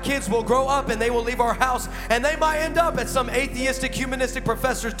day our kids will grow up and they will leave our house, and they might end up at some atheistic, humanistic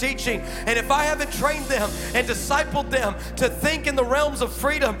professor's teaching. And if I haven't trained them and discipled them to think in the realms of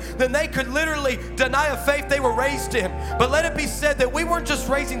freedom, then they could literally deny a faith they were raised in. But let it be said that we weren't just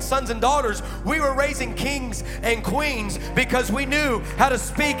raising sons and daughters, we were raising kings and queens, because we knew how to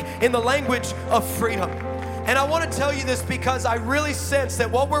speak in the language of freedom. And I want to tell you this because I really sense that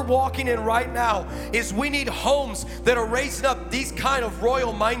what we're walking in right now is we need homes that are raising up these kind of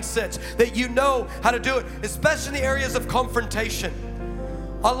royal mindsets, that you know how to do it, especially in the areas of confrontation.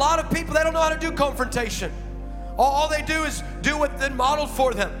 A lot of people, they don't know how to do confrontation. All they do is do what's been modeled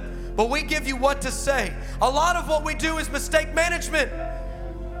for them. But we give you what to say. A lot of what we do is mistake management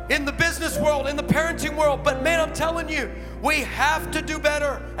in the business world, in the parenting world. But man, I'm telling you, we have to do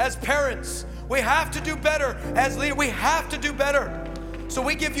better as parents. We have to do better as leaders. We have to do better. So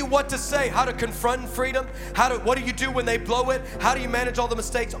we give you what to say, how to confront freedom, what do you do when they blow it, how do you manage all the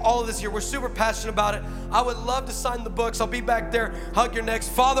mistakes, all of this here. We're super passionate about it. I would love to sign the books. I'll be back there. Hug your necks.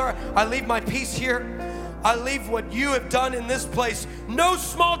 Father, I leave my peace here. I leave what you have done in this place. No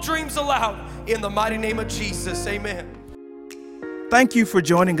small dreams allowed. In the mighty name of Jesus, amen. Thank you for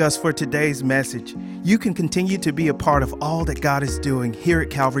joining us for today's message. You can continue to be a part of all that God is doing here at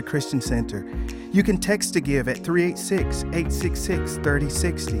Calvary Christian Center. You can text to give at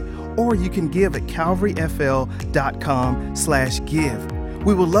 386-866-3060, or you can give at calvaryfl.com/give.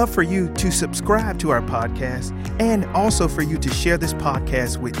 We would love for you to subscribe to our podcast, and also for you to share this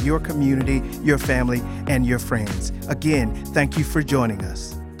podcast with your community, your family, and your friends. Again, thank you for joining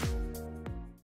us.